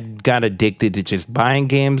 Like I got addicted to just buying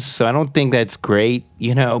games, so I don't think that's great,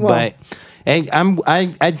 but and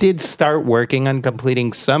I did start working on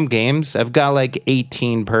completing some games. I've got like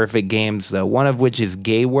 18 perfect games though. One of which is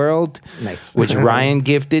Gay World, Nice. which Ryan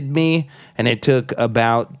gifted me, and it took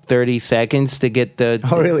about 30 seconds to get the.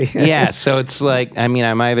 Oh, really? Yeah. So it's like, I mean,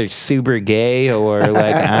 I'm either super gay or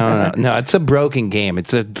like I don't know. No, it's a broken game.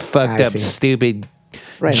 It's a fucked up, see. stupid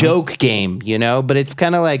Right on. joke game, But it's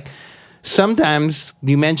kind of like. Sometimes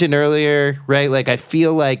you mentioned earlier, right? Like I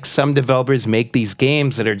feel like some developers make these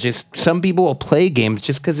games that are just some people will play games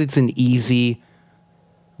just because it's an easy,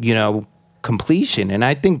 completion, and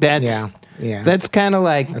I think that's kind of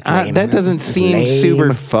like that doesn't seem lame.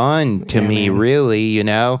 super fun to me, man.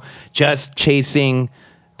 really. Just chasing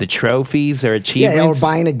the trophies or achievements. Yeah, or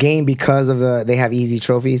buying a game because of they have easy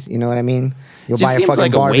trophies. You know what I mean? You'll Just buy a seems fucking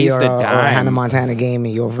like a Barbie waste or of a time. Hannah Montana game,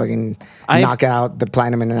 and you'll fucking knock out the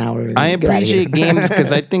platinum in an hour. and I get outta here. appreciate games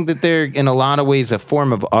because I think that they're in a lot of ways a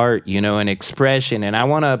form of art, an expression, and I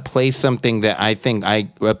want to play something that I think I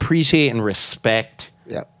appreciate and respect.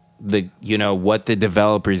 Yep. What the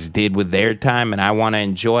developers did with their time, and I want to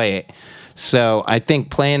enjoy it. So I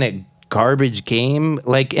think playing a garbage game,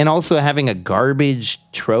 and also having a garbage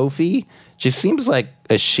trophy, just seems like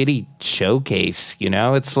a shitty showcase.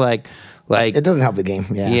 It's like It doesn't help the game.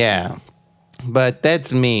 Yeah. yeah. But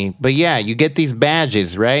that's me. But yeah, you get these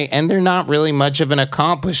badges, right? And they're not really much of an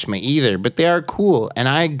accomplishment either, but they are cool. And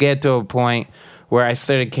I get to a point where I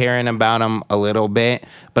started caring about them a little bit,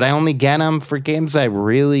 but I only get them for games I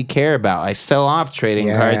really care about. I sell off trading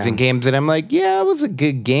cards in games that I'm like, yeah, it was a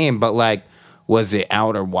good game, but like, was it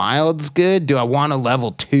Outer Wilds good? Do I want a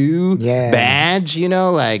level 2 badge?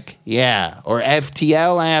 Yeah. Or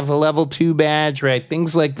FTL, I have a level 2 badge, right?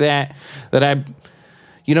 Things like that I,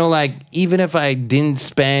 even if I didn't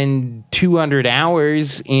spend 200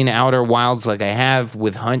 hours in Outer Wilds like I have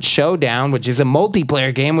with Hunt Showdown, which is a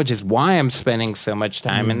multiplayer game, which is why I'm spending so much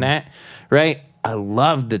time in that, right? I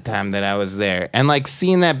loved the time that I was there. And like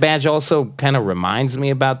seeing that badge also kind of reminds me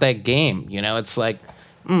about that game. It's like,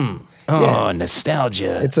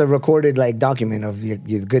 nostalgia. It's a recorded document of your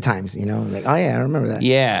good times, like, oh yeah, I remember that.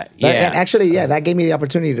 Yeah. And actually, that gave me the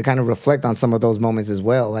opportunity to kind of reflect on some of those moments as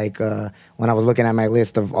well. Like when I was looking at my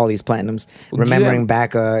list of all these platinums, remembering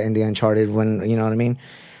back in the Uncharted when, you know what I mean?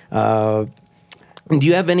 Do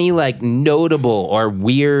you have any notable or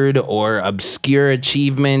weird or obscure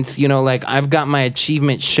achievements? I've got my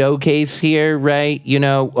achievement showcase here, right?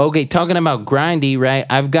 Okay, talking about grindy, right?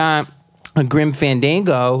 I've got a Grim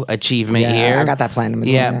Fandango achievement here. I got that platinum as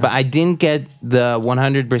well. Yeah, but I didn't get the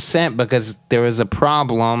 100% because there was a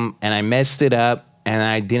problem and I messed it up and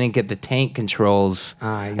I didn't get the tank controls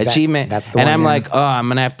achievement. That's the and one, I'm like, I'm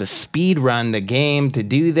going to have to speed run the game to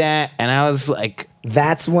do that. And I was like...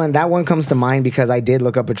 that one comes to mind because I did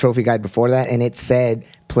look up a trophy guide before that and it said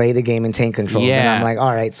play the game in tank controls. Yeah. And I'm like,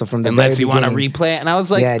 all right, so from the unless you want to replay it. And I was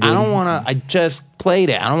like, I don't want to... I just played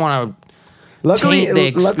it. I don't want to... Luckily,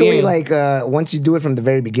 once you do it from the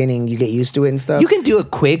very beginning, you get used to it and stuff. You can do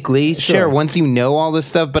it quickly, sure, once you know all this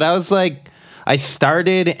stuff. But I was like, I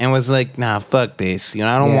started and was like, nah, fuck this.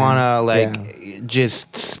 I don't want to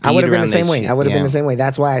just speed I would have been the around same this way. shit. I would have been the same way.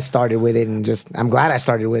 That's why I started with it, and I'm glad I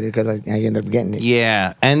started with it because I ended up getting it.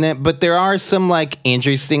 Yeah, but there are some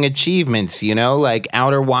interesting achievements. Like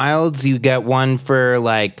Outer Wilds, you get one for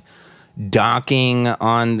docking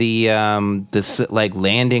on the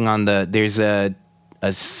landing on there's a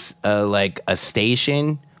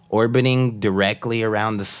station orbiting directly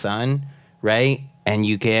around the sun, right? And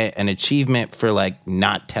you get an achievement for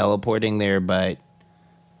not teleporting there, but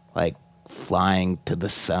flying to the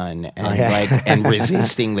sun and and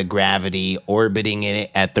resisting the gravity, orbiting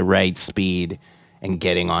it at the right speed, and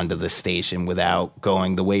getting onto the station without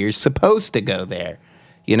going the way you're supposed to go there.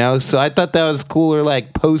 So I thought that was cool. Or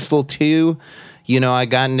Postal 2, I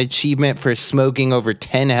got an achievement for smoking over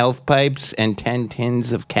 10 health pipes and 10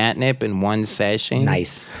 tins of catnip in one session.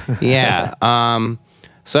 Nice. Yeah.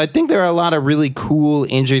 So I think there are a lot of really cool,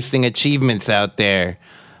 interesting achievements out there.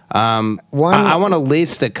 I want to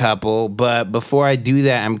list a couple, but before I do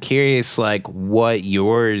that, I'm curious, what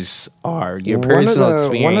yours are, your personal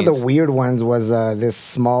experience. One of the weird ones was this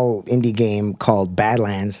small indie game called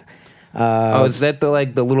Badlands. Is that the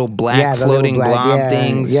little black floating blob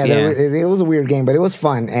things? Yeah, it was a weird game, but it was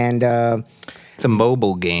fun, and it's a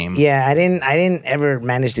mobile game. Yeah, I didn't ever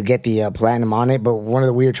manage to get the platinum on it, but one of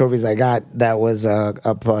the weird trophies I got that was a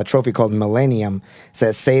trophy called Millennium. It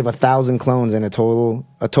says save 1,000 clones in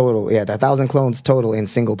 1,000 clones total in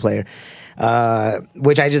single player.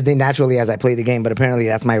 which I just did naturally as I played the game. But apparently,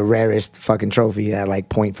 that's my rarest fucking trophy at like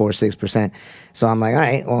 0.46%. So I'm like, all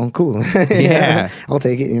right, well, cool. Yeah. I'll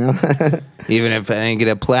take it. Even if I didn't get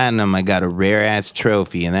a platinum, I got a rare ass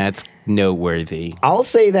trophy, and that's noteworthy. I'll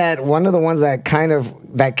say that one of the ones that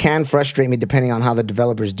can frustrate me, depending on how the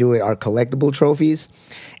developers do it, are collectible trophies.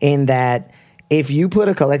 In that, if you put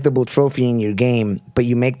a collectible trophy in your game, but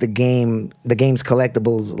you make the game's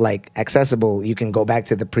collectibles like accessible, you can go back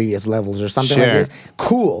to the previous levels or something like this.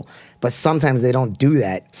 Cool, but sometimes they don't do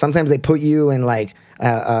that. Sometimes they put you in like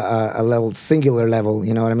a little singular level.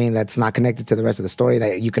 You know what I mean? That's not connected to the rest of the story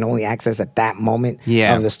that you can only access at that moment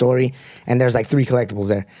of the story. And there's like 3 collectibles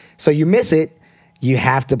there, so you miss it. You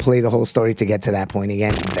have to play the whole story to get to that point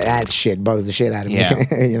again. That shit bugs the shit out of me.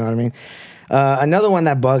 You know what I mean? Another one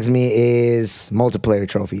that bugs me is multiplayer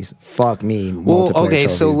trophies. Fuck me.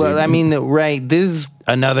 Trophies, so I mean, right, this is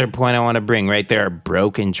another point I want to bring, right? There are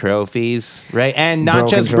broken trophies, right? And not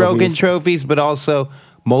just broken trophies, but also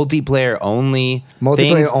multiplayer only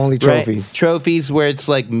trophies. Right? Trophies where it's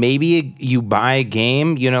like maybe you buy a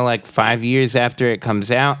game, like 5 years after it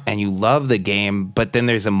comes out, and you love the game, but then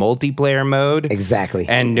there's a multiplayer mode. Exactly.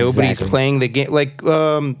 And nobody's playing the game. Like,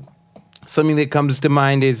 something that comes to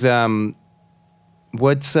mind is...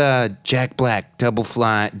 what's Jack Black, Double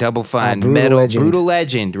Fine, Brutal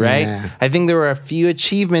Legend, right? Yeah. I think there were a few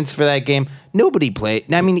achievements for that game. Nobody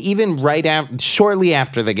played. I mean, even shortly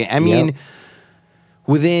after the game. I mean,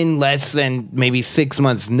 within less than maybe 6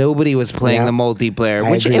 months, nobody was playing the multiplayer.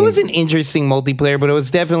 It was an interesting multiplayer, but it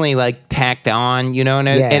was definitely like tacked on, and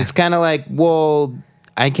it's kind of like, well,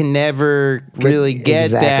 I can never really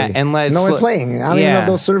get that unless no one's playing. I don't even know if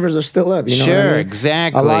those servers are still up. You know what I mean?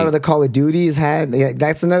 Exactly. A lot of the Call of Duties had.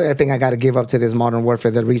 That's another thing I got to give up to this Modern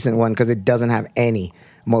Warfare, the recent one, because it doesn't have any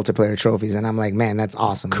multiplayer trophies, and I'm like, man, that's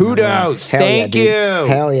awesome. Kudos. Thank you.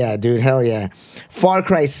 Hell yeah, dude. Hell yeah. Far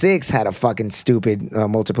Cry 6 had a fucking stupid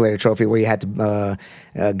multiplayer trophy where you had to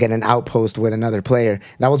get an outpost with another player.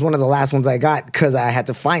 That was one of the last ones I got because I had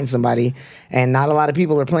to find somebody, and not a lot of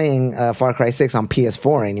people are playing Far Cry 6 on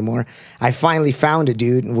PS4 anymore. I finally found a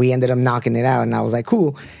dude, and we ended up knocking it out, and I was like,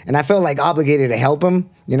 cool. And I felt like obligated to help him,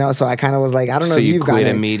 so I kind of was like, I don't know if you've got it. So you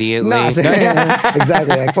quit immediately? No,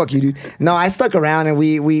 exactly. Like, fuck you, dude. No, I stuck around, and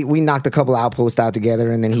we knocked a couple outposts out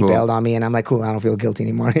together, and then he bailed on me, and I'm like, cool, I don't feel guilty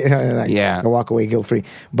anymore. I walk away guilt-free.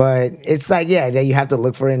 But it's like, that you have to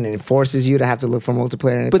look for it, and it forces you to have to look for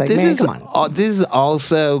multiplayer, and it's like, man, come on. This is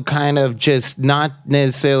also kind of just not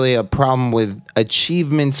necessarily a problem with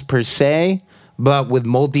achievements per se, but with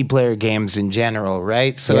multiplayer games in general,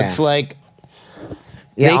 right? So it's like,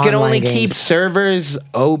 they can only keep servers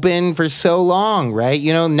open for so long, right?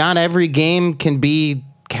 Not every game can be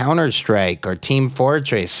Counter-Strike or Team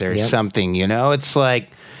Fortress or something, It's like,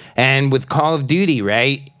 and with Call of Duty,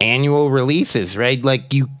 right? Annual releases, right?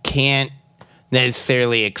 Like, you can't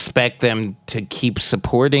necessarily expect them to keep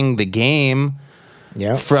supporting the game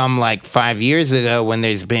from like 5 years ago when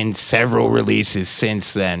there's been several releases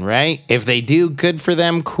since then, right? If they do, good for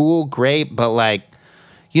them, cool, great, but like,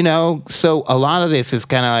 so a lot of this is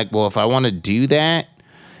kind of like, well, if I want to do that,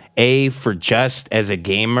 for just as a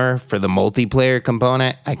gamer, for the multiplayer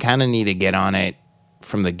component, I kind of need to get on it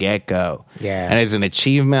from the get-go. Yeah. And as an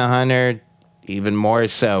achievement hunter, even more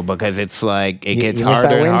so, because it's like, it gets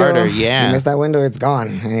harder and harder. Yeah. You miss that window, it's gone.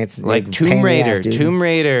 And it's like Tomb Raider. Tomb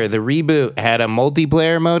Raider, the reboot, had a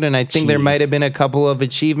multiplayer mode, and I think there might have been a couple of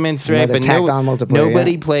achievements, right? But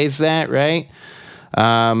nobody plays that, right?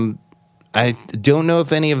 I don't know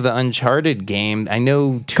if any of the Uncharted games, I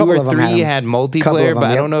know 2 or 3 had multiplayer, but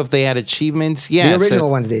I don't know if they had achievements. Yeah, the original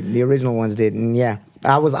ones did. The original ones did, and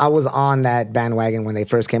I was on that bandwagon when they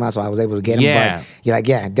first came out, so I was able to get them. Yeah. But you're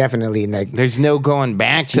like, definitely. Like, there's no going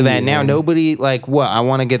back to that now. Man. Nobody like, what? I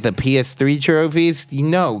want to get the PS3 trophies.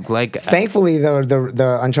 Thankfully,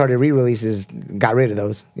 the Uncharted re-releases got rid of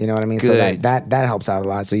those. You know what I mean? Good. So that helps out a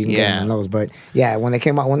lot. So you can get them on those. But when they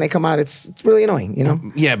come out, it's really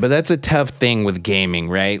annoying. Yeah, but that's a tough thing with gaming,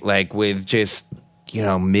 right? Like with just,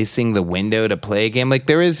 missing the window to play a game. Like,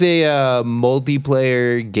 there is a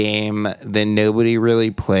multiplayer game that nobody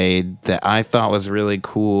really played that I thought was really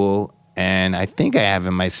cool, and I think I have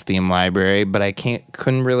in my Steam library, but I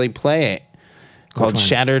couldn't really play it. Called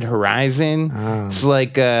Shattered Horizon. Oh. It's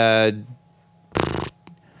like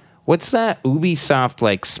what's that Ubisoft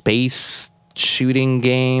like space shooting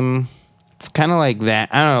game? It's kind of like that.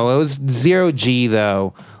 I don't know. It was 0G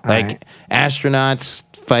though. Like astronauts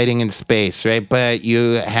fighting in space, right? But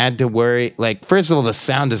you had to worry, like, first of all, the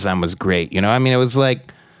sound design was great, I mean, it was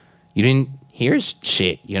like, you here's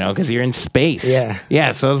shit, because you're in space. Yeah.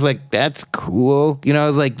 Yeah. So I was like, that's cool. It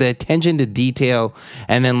was like the attention to detail,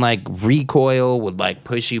 and then like recoil would like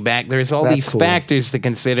push you back. There's all That's these cool. factors to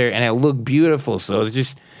consider, and it looked beautiful. So it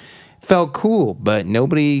just felt cool, but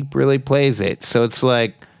nobody really plays it. So it's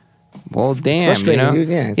like, well, damn, It's frustrating, dude.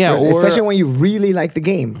 Yeah, especially when you really like the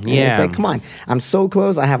game. And Yeah. it's like, come on, I'm so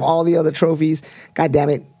close. I have all the other trophies. God damn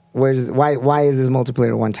it, why is this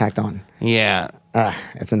multiplayer one tacked on? Yeah,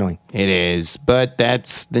 It's annoying. it is. But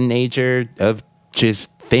that's the nature of just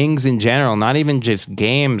things in general, not even just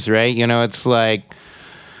games, right? It's like,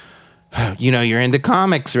 you're into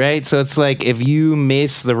comics, right? So it's like if you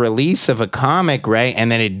miss the release of a comic, right,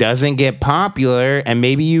 and then it doesn't get popular, and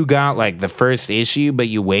maybe you got like the first issue, but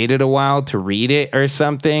you waited a while to read it or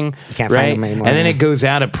something, You can't right? find them anymore. And then it goes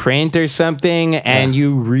out of print or something, and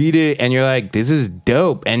you read it, and you're like, this is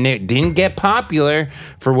dope, and it didn't get popular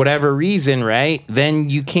for whatever reason, right? Then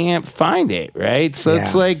you can't find it, right? So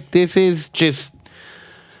it's Yeah. like, this is just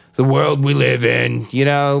the world we live in,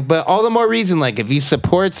 but all the more reason, like, if you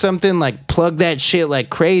support something, like, plug that shit like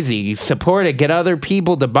crazy. You support it, get other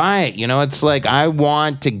people to buy it. It's like, I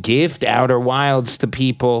want to gift Outer Wilds to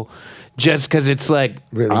people just because it's like,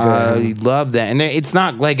 Really good, I love that. And it's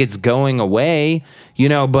not like it's going away,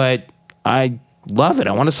 but I love it.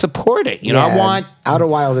 I want to support it. I want Outer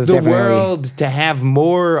Wilds is the definitely world to have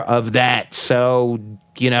more of that. So,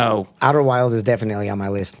 Outer Wilds is definitely on my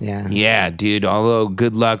list. Yeah. yeah, dude. Although,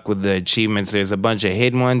 good luck with the achievements. There's a bunch of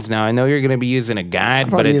hidden ones. Now, I know you're going to be using a guide,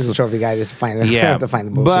 but Probably it's use the trophy guy just to find yeah, to find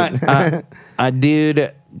the bullshit. But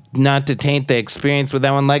dude, not to taint the experience with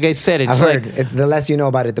that one. Like I said, it's I've like heard the less you know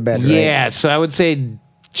about it, the better. yeah. Right? So I would say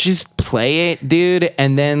just play it, dude,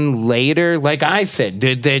 and then later, like I said,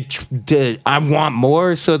 I want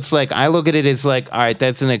more. So it's like I look at it as like, all right,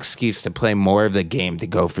 that's an excuse to play more of the game to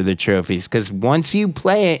go for the trophies. Because once you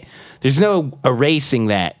play it, there's no erasing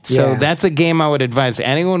that. So Yeah. that's a game I would advise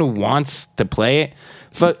anyone who wants to play it.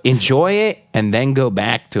 So enjoy it and then go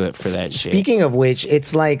back to it for that shit. Speaking of which,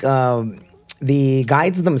 it's like the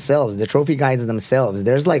guides themselves, the trophy guides themselves.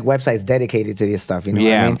 There's like websites dedicated to this stuff. You know what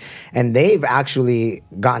Yeah. I mean? And they've actually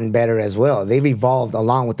gotten better as well. They've evolved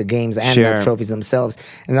along with the games and Sure. the trophies themselves.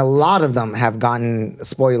 And a lot of them have gotten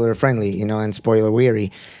spoiler friendly, and spoiler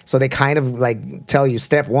weary. So they kind of like tell you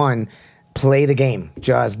step one, play the game.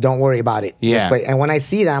 Just don't worry about it. Yeah. Just play. And when I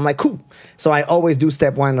see that, I'm like, cool. So I always do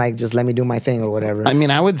step one, like just let me do my thing or whatever. I mean,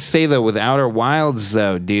 I would say though, with Outer Wilds,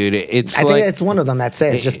 though, dude, it's I like think it's one of them that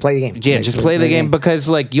says just play the game. yeah, Like, just play the game because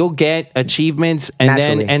like you'll get achievements, and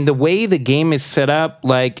Naturally. then the way the game is set up,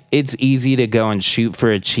 like it's easy to go and shoot for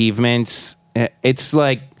achievements. It's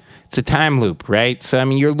like it's a time loop, right? So I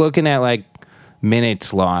mean, you're looking at like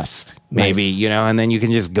minutes lost, maybe, Nice. and then you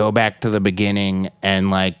can just go back to the beginning and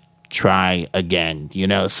like try again,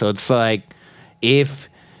 So it's like if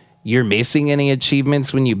you're missing any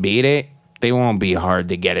achievements when you beat it, they won't be hard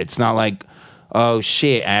to get. It's not like, oh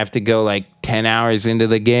shit, I have to go like 10 hours into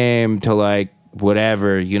the game to like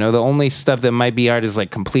whatever. The only stuff that might be hard is like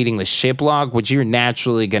completing the ship log, which you're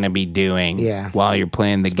naturally going to be doing while you're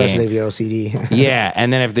playing the Especially game. if you're OCD. Yeah,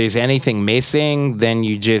 and then if there's anything missing, then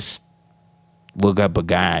you just look up a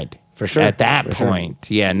guide. For sure. At that For sure. point.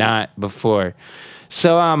 Yeah, not before.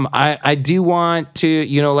 So I do want to,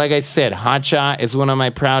 like I said, Hotshot is one of my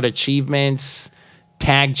proud achievements.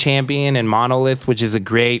 Tag champion and Monolith, which is a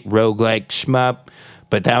great roguelike shmup.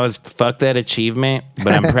 But fuck that achievement.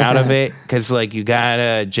 But I'm proud of it because like you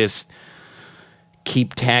gotta just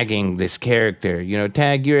keep tagging this character.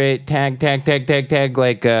 Tag you're it, tag,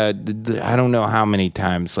 like I don't know how many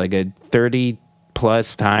times, like a 30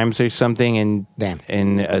 plus times or something in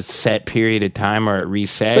a set period of time, or it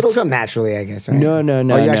resets. But it'll come naturally, I guess, right? No.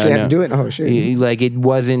 Oh, you actually have to do it? Oh, shit. Like, it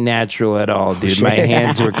wasn't natural at all, dude. shit. My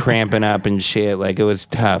hands were cramping up and shit. Like, it was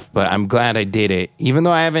tough, but I'm glad I did it. Even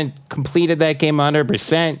though I haven't completed that game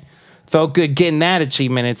 100%, felt good getting that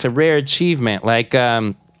achievement. It's a rare achievement. Like,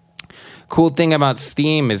 cool thing about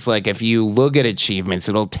Steam is like if you look at achievements,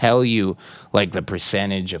 it'll tell you like the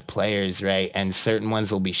percentage of players, right? And certain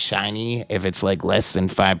ones will be shiny if it's like less than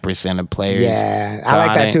 5% of players. Yeah, I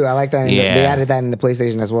like that too. I like that. Yeah. They added that in the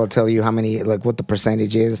PlayStation as well. Tell you how many, like what the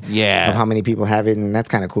percentage is. Yeah. Of how many people have it, and that's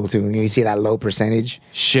kind of cool too. When you see that low percentage,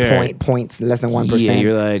 Sure. points less than 1%. Yeah,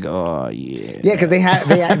 you're like, oh yeah. Yeah, because they've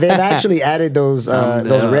actually added those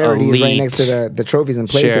rarities right elite. next to the trophies in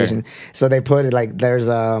PlayStation. So they put it like there's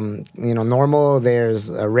normal, there's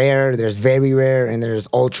a rare, there's very rare, and there's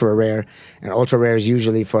ultra rare. And ultra rare is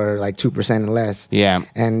usually for like 2% and less. Yeah.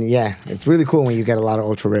 And yeah, it's really cool when you get a lot of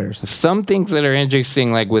ultra rares. Some things that are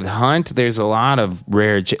interesting, like with Hunt, there's a lot of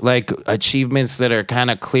rare, like achievements that are kind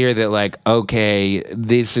of clear that like, okay,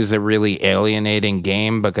 this is a really alienating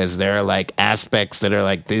game because there are like aspects that are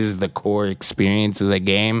like, this is the core experience of the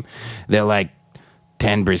game that like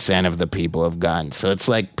 10% of the people have gotten. So it's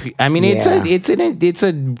like, I mean, it's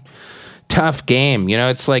a tough game, you know,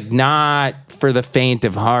 it's like not for the faint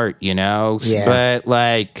of heart, you know, but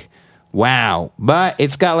like, wow. But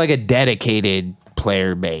it's got like a dedicated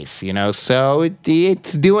player base, you know, so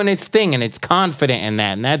it's doing its thing and it's confident in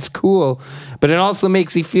that, and that's cool. But it also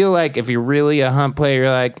makes you feel like if you're really a Hunt player,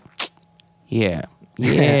 you're like, yeah,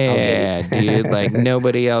 dude, like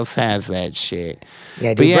nobody else has that shit.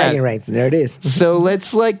 Yeah, dude, bragging rights. There it is. So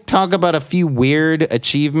let's like talk about a few weird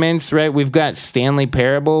achievements, right? We've got Stanley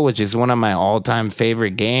Parable, which is one of my all-time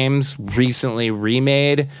favorite games, recently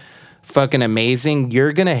remade. Fucking amazing.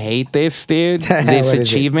 You're gonna hate this, dude. This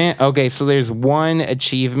achievement. Okay, so there's one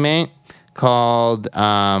achievement called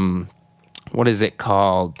what is it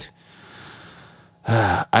called?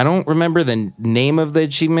 I don't remember the name of the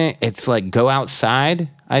achievement. It's like go outside,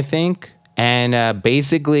 I think. And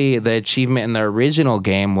basically the achievement in the original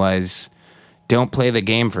game was don't play the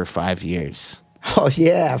game for 5 years. Oh,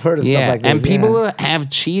 yeah, I've heard of stuff like this. And people have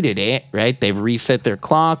cheated it, right? They've reset their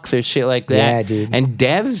clocks or shit like that. Yeah, dude. And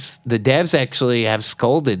the devs actually have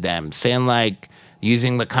scolded them, saying like,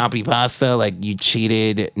 using the copy pasta, like you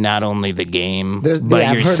cheated not only the game,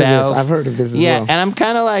 but yourself. I've heard of this as well. Yeah, and I'm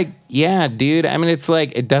kind of like, yeah, dude. I mean, it's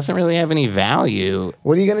like, it doesn't really have any value.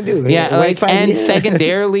 What are you going to do? Yeah, like, and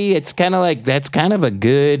secondarily, it's kind of like, that's kind of a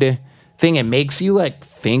good thing. It makes you like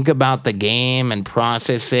think about the game and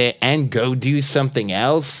process it and go do something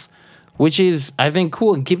else, which is, I think,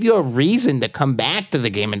 cool, and give you a reason to come back to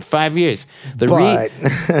the game in 5 years. No,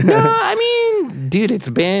 I mean, dude, it's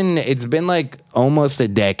been like almost a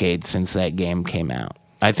decade since that game came out.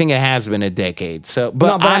 I think it has been a decade. So,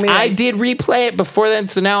 but I did replay it before then,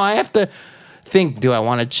 so now I have to think, do I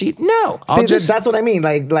want to cheat? No. That's what I mean.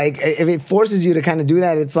 Like if it forces you to kind of do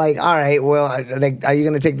that, it's like, all right, well, like, are you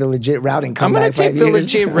going to take the legit route and come back? I'm going to take the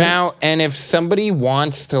legit route, and if somebody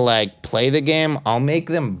wants to like play the game, I'll make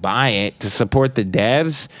them buy it to support the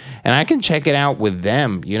devs, and I can check it out with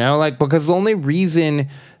them, you know, like, because the only reason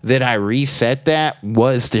that I reset that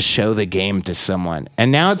was to show the game to someone.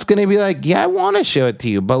 And now it's going to be like, yeah, I want to show it to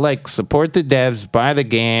you, but like support the devs, buy the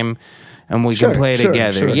game, and we can play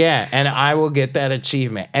together. Sure. Yeah, and I will get that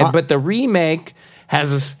achievement. But the remake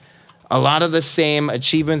has a lot of the same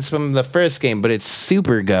achievements from the first game, but it's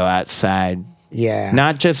super go outside. Yeah.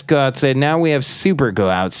 Not just go outside. Now we have super go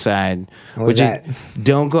outside. What's that?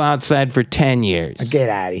 Don't go outside for 10 years. Get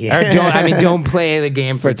out of here. Or don't play the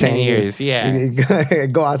game for 10 years. Yeah.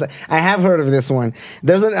 Go outside. I have heard of this one.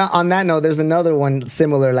 On that note, there's another one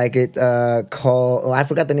similar like it called, I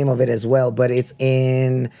forgot the name of it as well, but it's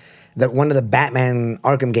in one of the Batman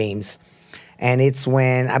Arkham games. And it's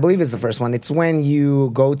when, I believe it's the first one, it's when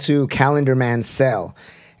you go to Calendar Man's cell.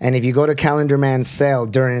 And if you go to Calendar Man's cell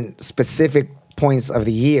during specific points of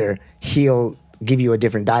the year, he'll give you a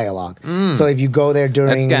different dialogue. So if you go there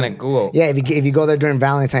during... That's kind of cool. Yeah, if you go there during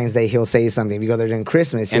Valentine's Day, he'll say something. If you go there during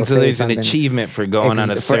Christmas, he'll say something. And so there's an achievement for going on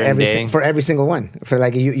a certain day. For every single one. For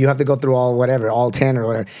like, you have to go through all 10 or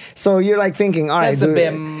whatever. So you're like thinking, all right. That's a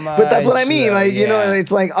bit much. But that's what I mean. Like, you know,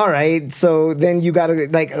 it's like, all right. So then you got to,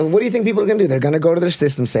 like, what do you think people are going to do? They're going to go to their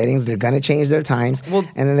system settings. They're going to change their times. Well,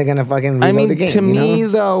 and then they're going to fucking reload the game. To me,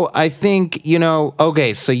 though, I think, you know,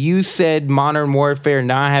 okay, so you said Modern Warfare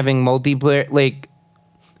not having multiplayer, like,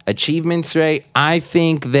 achievements, right? I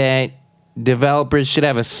think that developers should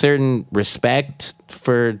have a certain respect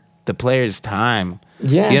for the player's time.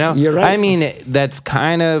 Yeah, you know, you're right. I mean, that's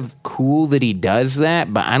kind of cool that he does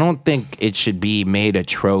that, but I don't think it should be made a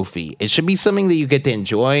trophy. It should be something that you get to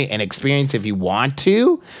enjoy and experience if you want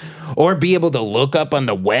to, or be able to look up on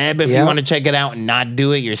the web if you want to check it out and not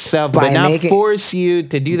do it yourself, but not force you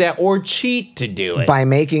to do that or cheat to do it. By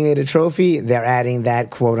making it a trophy, they're adding that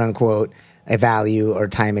quote unquote a value or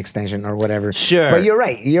time extension or whatever. Sure. But you're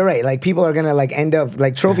right. Like, people are going to like end up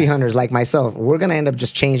like trophy hunters like myself. We're going to end up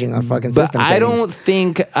just changing our fucking system settings.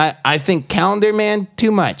 I think Calendar Man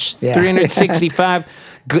too much. 365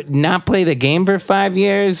 not play the game for 5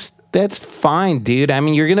 years. that's fine, dude. I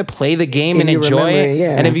mean, you're gonna play the game and enjoy it,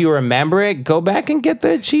 yeah. and if you remember it, go back and get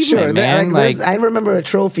the achievement, Sure, man. I remember a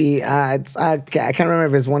trophy. I can't remember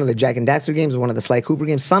if it's one of the Jack and Daxter games or one of the Sly Cooper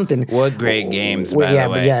games. Something. What great games, by the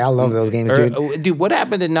way. Yeah, I love those games, dude. Dude, what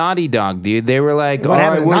happened to Naughty Dog, dude? They were like, What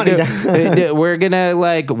happened to Naughty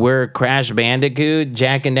Dog? we're Crash Bandicoot,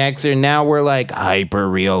 Jack and Daxter. Now we're like hyper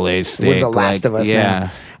realistic. We're The Last of Us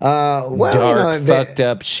now. Dark, fucked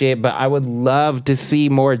up shit. But I would love to see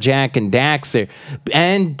more Jack and Daxter.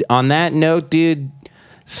 And on that note, dude,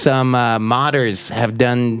 some modders have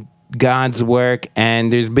done God's work,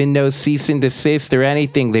 and there's been no cease and desist or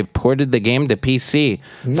anything. They've ported the game to PC.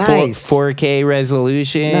 Nice. 4K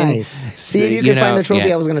resolution. Nice. See if you can find the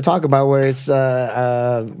trophy I was going to talk about, where it's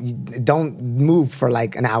don't move for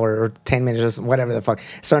like an hour or 10 minutes or whatever the fuck.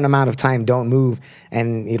 Certain amount of time, don't move,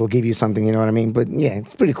 and it'll give you something, you know what I mean? But yeah,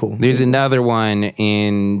 it's pretty cool. There's another one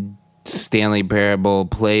in Stanley Parable.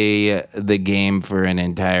 Play the game for an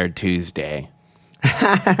entire Tuesday.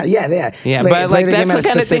 Yeah. But like that's the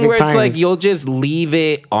kind of thing where it's like you'll just leave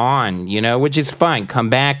it on, you know, which is fine. Come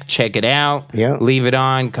back, check it out. Yeah. Leave it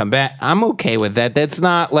on, come back. I'm okay with that. It's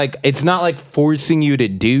not like forcing you to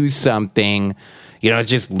do something. You know,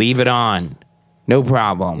 just leave it on. No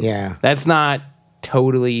problem. Yeah. That's not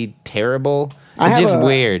totally terrible. It's just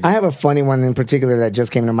weird. I have a funny one in particular that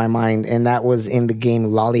just came to my mind, and that was in the game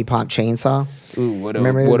Lollipop Chainsaw. Ooh, what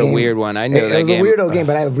a weird one. I know that game. It was a weirdo game,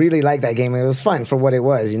 but I really liked that game. It was fun for what it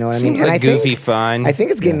was, you know what I mean? Seems like goofy fun. I think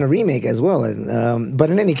it's getting a remake as well. But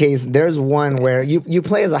in any case, there's one where you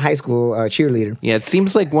play as a high school cheerleader. Yeah, it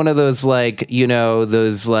seems like one of those, like, you know,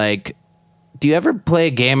 those, like, do you ever play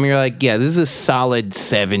a game where you're like, yeah, this is a solid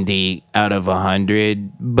 70 out of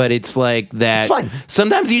 100, but it's like that. It's fun.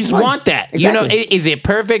 Sometimes you just want that. Exactly. You know, is it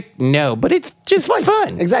perfect? No, but it's just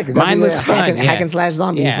fun. Exactly. Mindless fun. Hack and slash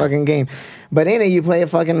zombie fucking game. But in it, you play a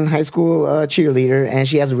fucking high school cheerleader, and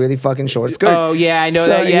she has a really fucking short skirt. Oh, yeah, I know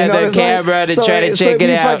that. Yeah, you know, the camera to try to check it out. So if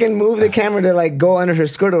you fucking move the camera to, like, go under her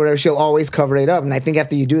skirt or whatever, she'll always cover it up. And I think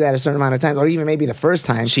after you do that a certain amount of times, or even maybe the first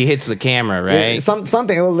time. She hits the camera, right?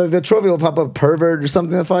 Something. Well, the trophy will pop up pervert or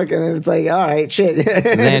something the fuck, and it's like, all right, shit.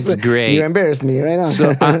 That's great. You embarrassed me right now. So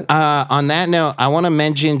on that note, I want to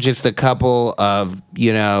mention just a couple of,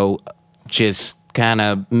 you know, just kind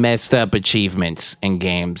of messed up achievements in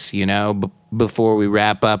games, you know, before we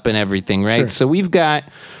wrap up and everything, right? Sure. So we've got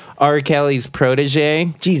R. Kelly's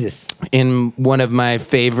protege. Jesus. In one of my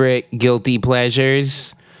favorite guilty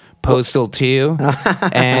pleasures, Postal 2.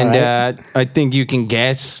 And right. I think you can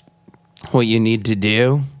guess what you need to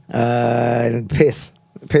do.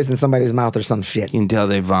 Piss in somebody's mouth or some shit. You can tell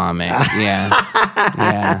they vomit.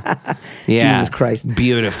 Yeah. Jesus Christ.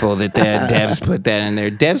 Beautiful that the devs put that in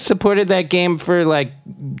there. Devs supported that game for like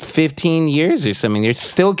 15 years or something. They're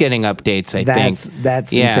still getting updates, I think.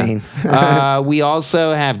 That's insane. We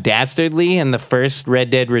also have Dastardly in the first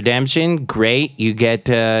Red Dead Redemption. Great. You get,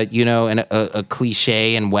 you know, a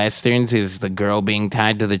cliche in Westerns is the girl being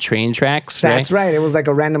tied to the train tracks, right? That's right. It was like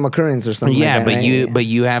a random occurrence or something yeah, like that, but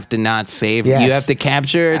you have to not save. Yes. You have to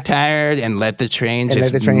capture her tired and let the train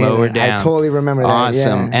mow her down. I totally remember that.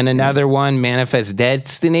 Awesome. Yeah. And another one, Manifest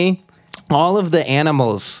Destiny. All of the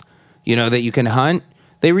animals, you know, that you can hunt,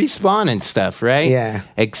 they respawn and stuff, right? Yeah.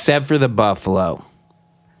 Except for the buffalo.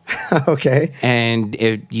 Okay. And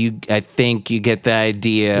I think you get the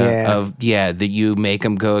idea of that you make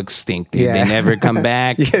them go extinct. Dude. They never come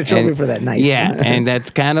back. You get a trophy for that. Nice. Yeah, and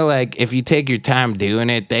that's kind of like if you take your time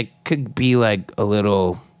doing it, that could be like a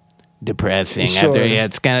little depressing. Sure. After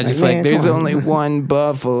it's kind of just like there's only one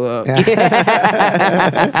buffalo. I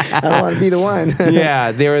don't want to be the one.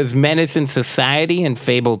 Yeah, there was Menace in Society and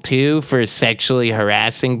Fable 2 for sexually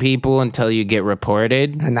harassing people until you get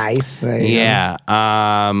reported. Nice. Yeah.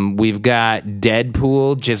 We've got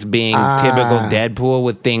Deadpool just being typical Deadpool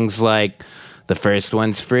with things like the first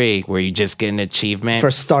one's free, where you just get an achievement for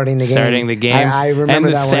starting the game. I remember and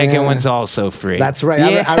the that second one's also free. That's right.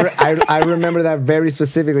 Yeah. I remember that very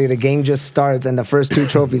specifically. The game just starts and the first two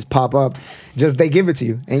trophies pop up. Just they give it to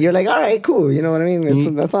you, and you're like, all right, cool. You know what I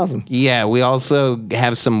mean? That's awesome. Yeah, we also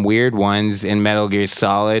have some weird ones in Metal Gear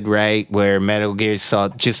Solid, right? Where Metal Gear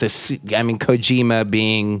Solid, Kojima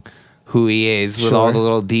being who he is with all the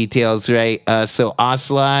little details, right? So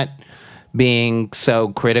Ocelot being so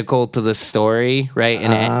critical to the story, right?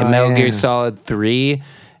 In Metal Gear Solid 3,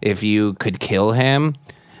 if you could kill him,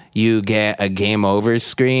 you get a game over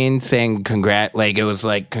screen saying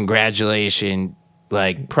congratulations,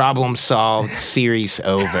 like problem solved, series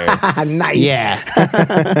over. Nice. Yeah.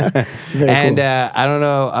 And cool. I don't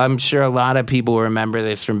know, I'm sure a lot of people remember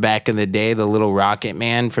this from back in the day, the little Rocket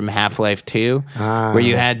Man from Half-Life 2, where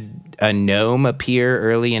you had a gnome appear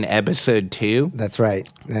early in episode 2. That's right.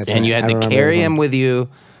 That's and right. you had I to remember carry this him one. with you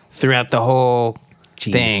throughout the whole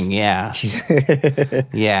Jeez. thing. Yeah. Jeez.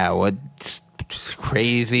 Yeah. What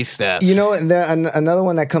crazy stuff. You know, another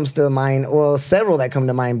one that comes to mind, well, several that come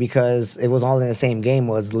to mind because it was all in the same game,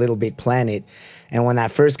 was Little Big Planet. And when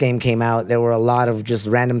that first game came out, there were a lot of just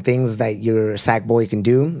random things that your Sackboy can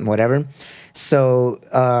do, whatever. So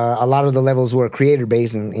a lot of the levels were creator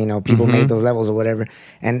based, and people made those levels or whatever.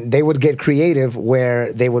 And they would get creative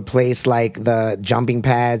where they would place like the jumping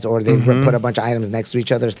pads, or they'd put a bunch of items next to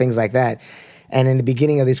each other, things like that. And in the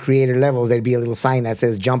beginning of these creator levels, there'd be a little sign that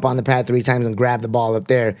says, jump on the pad 3 times and grab the ball up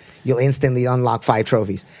there. You'll instantly unlock 5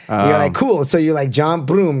 trophies. You're like, cool. So you like jump,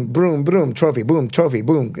 boom, boom, boom, trophy, boom, trophy,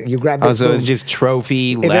 boom. You grab this, so boom. it's just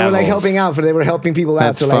trophy levels. And they were like helping out, they were helping people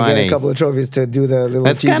out to like get a couple of trophies to do the little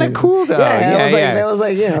That's kind of cool though. That was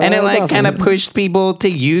like, and it like awesome. kind of pushed people to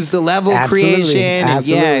use the level creation.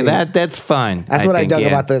 Absolutely. And yeah, that's fun. That's what I dug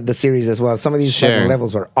about the series as well. Some of these fucking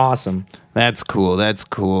levels were awesome. That's cool. That's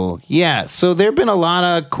cool. Yeah. So there have been a lot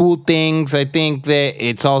of cool things. I think that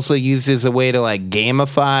it's also used as a way to like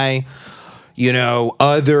gamify,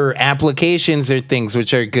 other applications or things,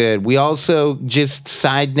 which are good. We also, just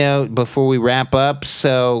side note before we wrap up.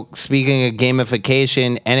 So speaking of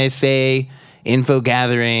gamification, NSA info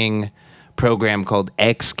gathering program called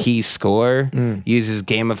X Key Score uses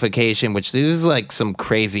gamification, which this is like some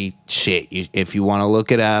crazy shit. If you want to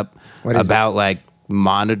look it up about like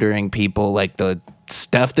monitoring people, like the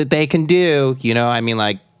stuff that they can do,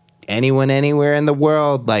 like anyone anywhere in the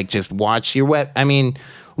world, like just watch your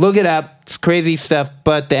look it up. It's crazy stuff.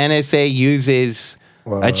 But the NSA uses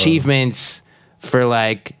achievements for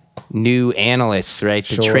like new analysts, right?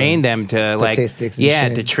 To train them to statistics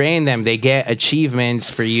to train them. They get achievements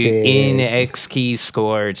for you in X Key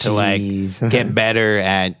Score to like get better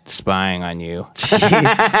at spying on you.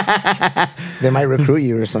 They might recruit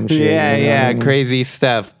you or some shit. Yeah, crazy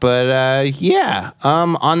stuff. But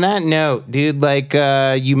on that note, dude, like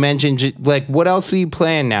you mentioned, like what else are you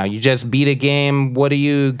playing now? You just beat a game. What do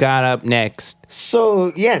you got up next?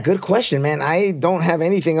 So yeah, good question, man. I don't have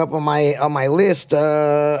anything up on my list.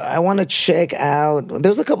 I want to check out.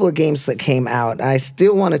 There's a couple of games that came out. I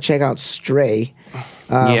still want to check out Stray.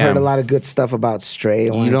 I've heard a lot of good stuff about Stray.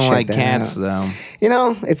 You don't like cats, though.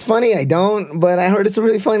 It's funny. I don't, but I heard it's a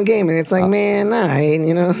really fun game, and it's like, man, nah,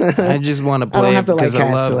 I just want to play. I don't have to like cats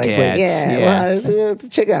I love to like cats. play. Yeah. Well,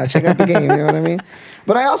 check out the game. You know what I mean?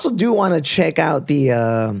 But I also do want to check out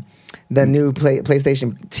the new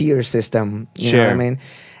PlayStation tier system. You know what I mean?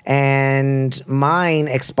 And mine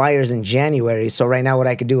expires in January. So right now what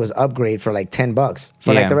I could do is upgrade for like $10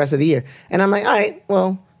 for like the rest of the year. And I'm like, all right,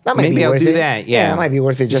 well, that might be worth it. Maybe I'll do that. Yeah, it might be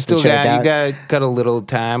worth it just to check out. You got a little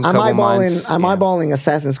time. I'm eyeballing. I'm eyeballing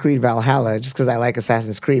Assassin's Creed Valhalla just because I like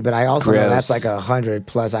Assassin's Creed, but I also know that's like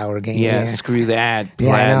 100+ hour game. Yeah, screw that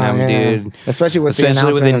platinum, dude. Especially with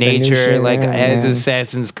the nature, shit, like as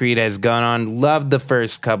Assassin's Creed has gone on. Loved the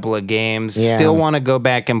first couple of games. Yeah. Still want to go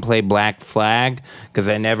back and play Black Flag because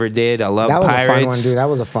I never did. I love that was Pirates. a fun one, dude. That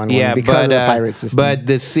was a fun one because of the pirate system. But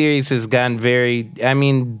the series has gotten very.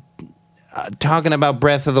 Talking about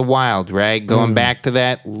Breath of the Wild, right? Going back to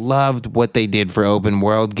that, loved what they did for open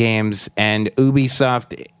world games, and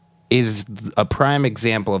Ubisoft is a prime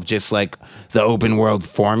example of just like the open world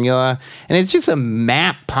formula. And it's just a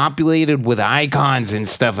map populated with icons and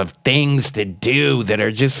stuff of things to do that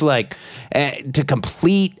are just like to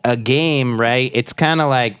complete a game, right? It's kind of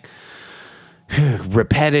like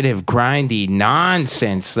repetitive, grindy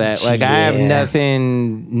nonsense that like I have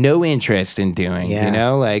no interest in doing,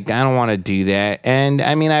 like I don't want to do that. And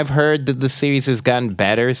I've heard that the series has gotten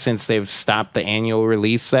better since they've stopped the annual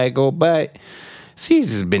release cycle, but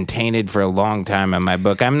series has been tainted for a long time in my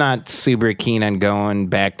book. I'm not super keen on going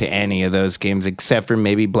back to any of those games except for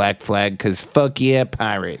maybe Black Flag because fuck yeah,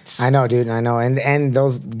 pirates. I know, dude. I know, and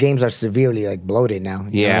those games are severely like bloated now.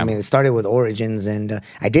 You know what I mean, it started with Origins, and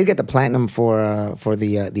I did get the platinum for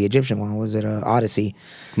the Egyptian one. Was it Odyssey?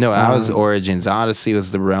 No, that was Origins. Odyssey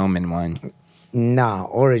was the Roman one. Nah,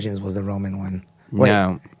 Origins was the Roman one. Wait,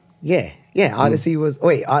 no. Yeah, Odyssey was...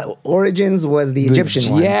 Wait, Origins was the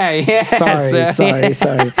Egyptian one. Yeah.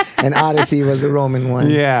 Sorry. And Odyssey was the Roman one.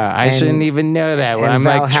 Yeah, I shouldn't even know that one. I'm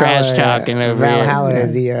like trash talking over Valhalla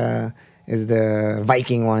here. is the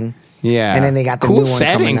Viking one. Yeah. And then they got the cool new one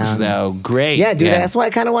coming settings out. though. Great. Yeah, dude. That's why I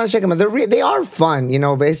kind of want to check them out. They are fun, you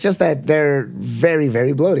know, but it's just that they're very,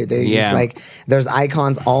 very bloated. They're just like, there's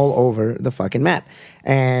icons all over the fucking map.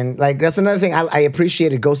 And like, that's another thing. I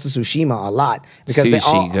appreciated Ghost of Tsushima a lot because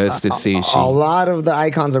Ghost of Sushi. A lot of the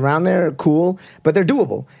icons around there are cool, but they're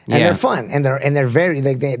doable and they're fun and they're very,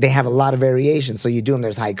 they have a lot of variations. So you do them.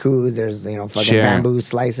 There's haikus, there's, you know, fucking bamboo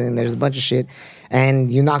slicing, there's a bunch of shit.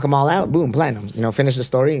 And you knock them all out, boom, platinum. You know, finish the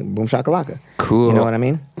story, boom, shakalaka. Cool. You know what I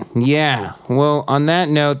mean? Yeah. Well, on that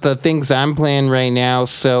note, the things I'm playing right now,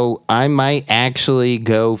 so I might actually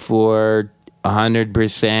go for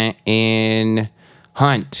 100% in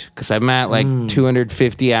Hunt because I'm at like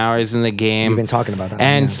 250 hours in the game. You've been talking about that.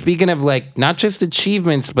 And speaking of like not just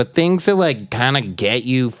achievements, but things that like kind of get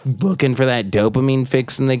you looking for that dopamine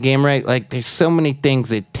fix in the game, right? Like there's so many things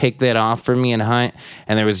that tick that off for me in Hunt.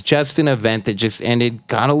 And there was just an event that just ended,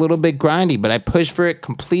 got a little bit grindy, but I pushed for it,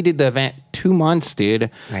 completed the event 2 months, dude.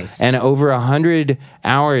 Nice. And over 100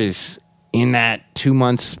 hours in that 2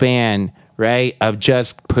 month span, right, of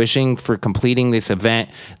just pushing for completing this event.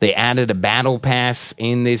 They added a battle pass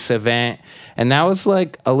in this event, and that was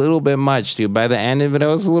like a little bit much, dude. By the end of it, I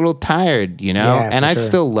was a little tired, you know? And I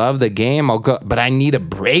still love the game. I'll go, but I need a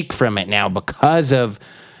break from it now because of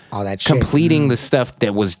all that shit. Completing the stuff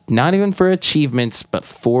that was not even for achievements, but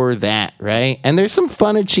for that, right? And there's some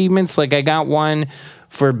fun achievements. Like I got one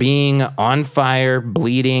for being on fire,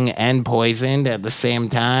 bleeding, and poisoned at the same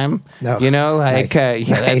time. No. You know, like,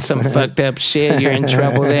 that's some fucked up shit. You're in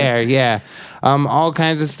trouble there. Yeah. All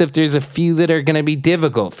kinds of stuff. There's a few that are going to be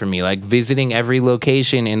difficult for me, like visiting every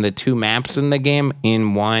location in the 2 maps in the game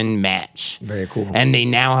in one match. Very cool. And they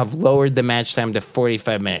now have lowered the match time to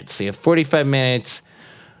 45 minutes. So you have 45 minutes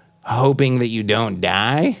hoping that you don't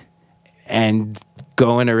die and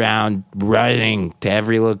going around running to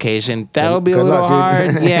every location. That'll be a little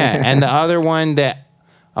hard. Yeah. And the other one that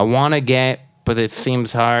I want to get, but it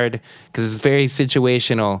seems hard because it's very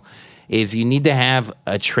situational, is you need to have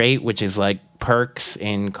a trait, which is like perks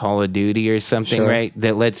in Call of Duty or something, right?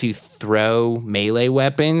 That lets you throw melee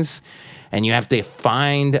weapons, and you have to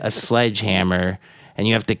find a sledgehammer, and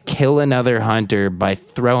you have to kill another hunter by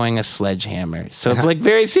throwing a sledgehammer. So it's like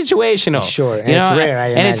very situational. Sure. And it's rare, I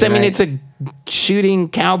imagine, it's a shooting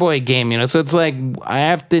cowboy game, you know? So it's like, I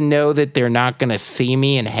have to know that they're not going to see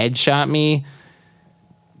me and headshot me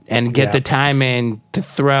and get the time in to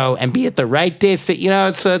throw and be at the right distance, you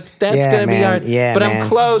know? So that's going to be hard. Yeah, but I'm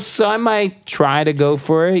close, so I might try to go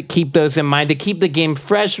for it. Keep those in mind to keep the game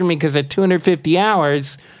fresh for me, because at 250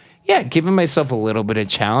 hours, giving myself a little bit of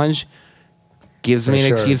challenge gives me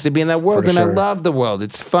an excuse to be in that world, and I love the world.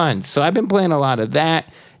 It's fun. So I've been playing a lot of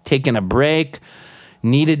that, taking a break.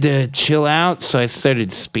 Needed to chill out, so I started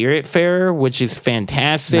Spiritfarer, which is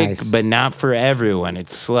fantastic, but not for everyone.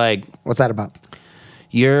 It's like... What's that about?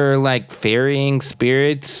 You're like ferrying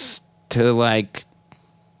spirits to like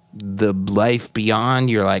the life beyond.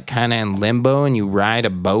 You're like kind of in limbo, and you ride a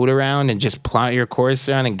boat around and just plot your course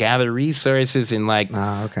around and gather resources and like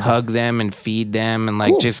hug them and feed them and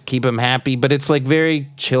like just keep them happy. But it's like very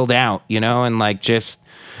chilled out, you know, and like just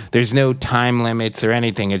there's no time limits or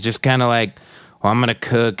anything. It's just kind of like, well, I'm going to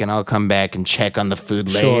cook and I'll come back and check on the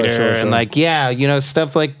food later. And like, you know,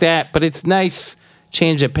 stuff like that. But it's nice,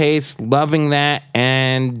 change of pace, loving that.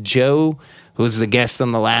 And Joe, who's the guest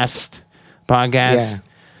on the last podcast,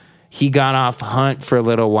 he got off Hunt for a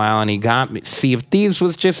little while, and he got me. Sea of Thieves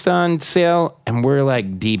was just on sale, and we're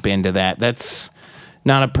like deep into that. That's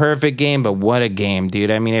not a perfect game, but what a game, dude.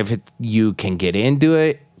 I mean, if you can get into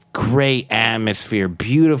it, great atmosphere,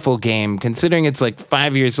 beautiful game. Considering it's like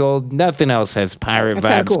 5 years old, nothing else has pirate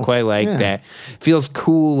vibes quite like that. Feels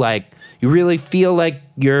cool, like you really feel like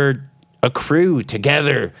you're a crew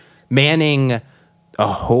together manning a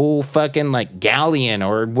whole fucking like galleon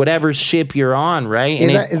or whatever ship you're on, right?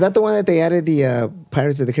 Is that the one that they added the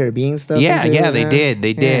Pirates of the Caribbean stuff? Yeah, they did.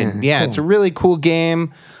 They did. Yeah, cool. It's a really cool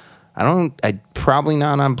game. I probably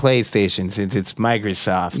not on PlayStation since it's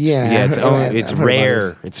Microsoft. Yeah, it's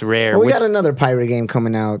rare. It's rare. Well, we got another pirate game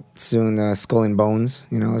coming out soon, Skull and Bones.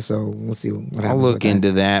 You know, so we'll see what happens. I'll look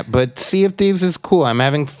into that. But Sea of Thieves is cool. I'm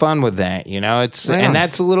having fun with that. You know, and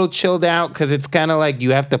that's a little chilled out because it's kind of like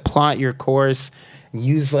you have to plot your course,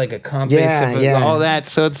 use like a compass, all that.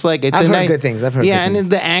 So it's like I've heard good things. I've heard good things. And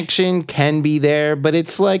the action can be there, but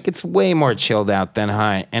it's like it's way more chilled out than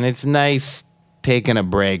Hunt, and it's nice taking a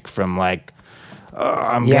break from like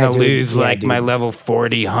I'm gonna lose my level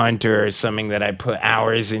 40 hunter or something that I put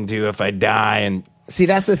hours into if I die. And see,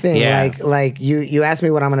 that's the thing. Like you asked me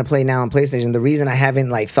what I'm gonna play now on PlayStation. The reason I haven't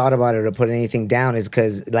like thought about it or put anything down is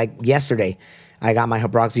because like yesterday I got my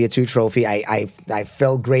Hyproxia 2 trophy. I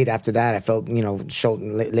felt great after that. I felt,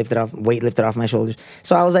 weight lifted off my shoulders.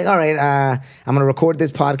 So I was like, all right, I'm gonna record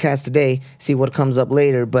this podcast today, see what comes up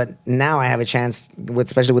later. But now I have a chance,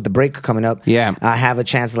 especially with the break coming up. Yeah, I have a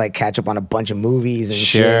chance to like catch up on a bunch of movies and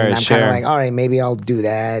shit. And I'm kind of like, all right, maybe I'll do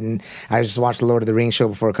that. And I just watched the Lord of the Rings show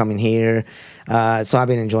before coming here. So I've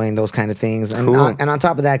been enjoying those kind of things. And, and on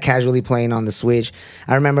top of that, casually playing on the Switch.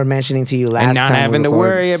 I remember mentioning to you last time. And not having to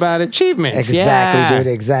worry about achievements. Exactly, dude.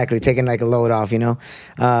 Exactly. Taking like a load off, And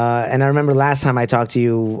I remember last time I talked to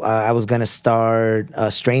you, I was going to start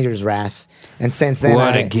Stranger's Wrath. And since then,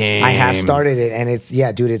 what a game. I have started it, and it's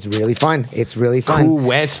really fun. It's really fun. Cool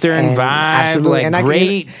Western vibe, absolutely. Like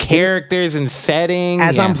great characters and setting.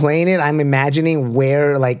 As I'm playing it, I'm imagining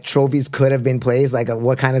where like trophies could have been placed, like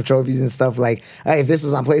what kind of trophies and stuff. Like if this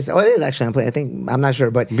was on PlayStation, it is actually on PlayStation. I think I'm not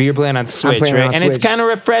sure, but you're playing on Switch, right? And Switch. It's kind of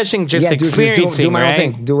refreshing, just experiencing, just do my own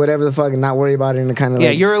thing, do whatever the fuck, and not worry about it. And kind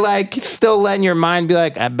of you're like still letting your mind be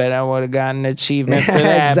like, I bet I would have gotten an achievement for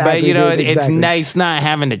that. Exactly, but it's nice not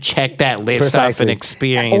having to check that list off and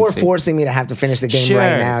experience or forcing me to have to finish the game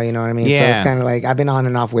right now. You know what I mean? So it's kind of like I've been on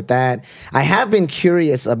and off with that. I have been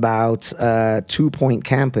curious about 2 Point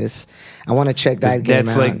Campus. I want to check that game out.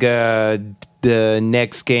 That's like the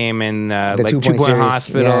next game in like 2 Point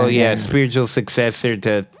Hospital. Spiritual successor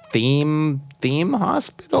to Theme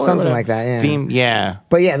Hospital, something like that.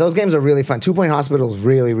 But yeah, those games are really fun. 2 Point Hospital is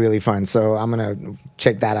really, really fun. So I'm gonna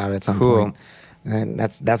check that out at some point. And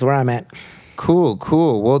that's where I'm at.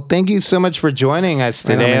 Cool. Well, thank you so much for joining us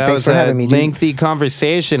today. That was a lengthy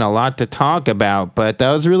conversation, a lot to talk about, but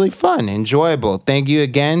that was really fun, enjoyable. Thank you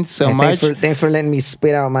again so much. Thanks for letting me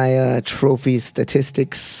spit out my trophy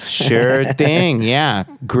statistics. Sure thing. Yeah,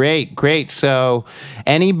 great. So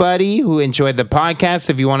anybody who enjoyed the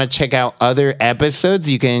podcast, if you want to check out other episodes,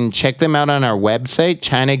 you can check them out on our website,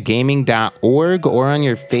 chinagaming.org, or on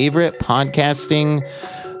your favorite podcasting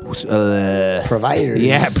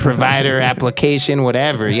provider application,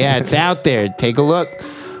 whatever. It's out there. Take a look.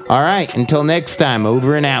 All right, until next time,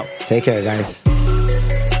 over and out. Take care, guys.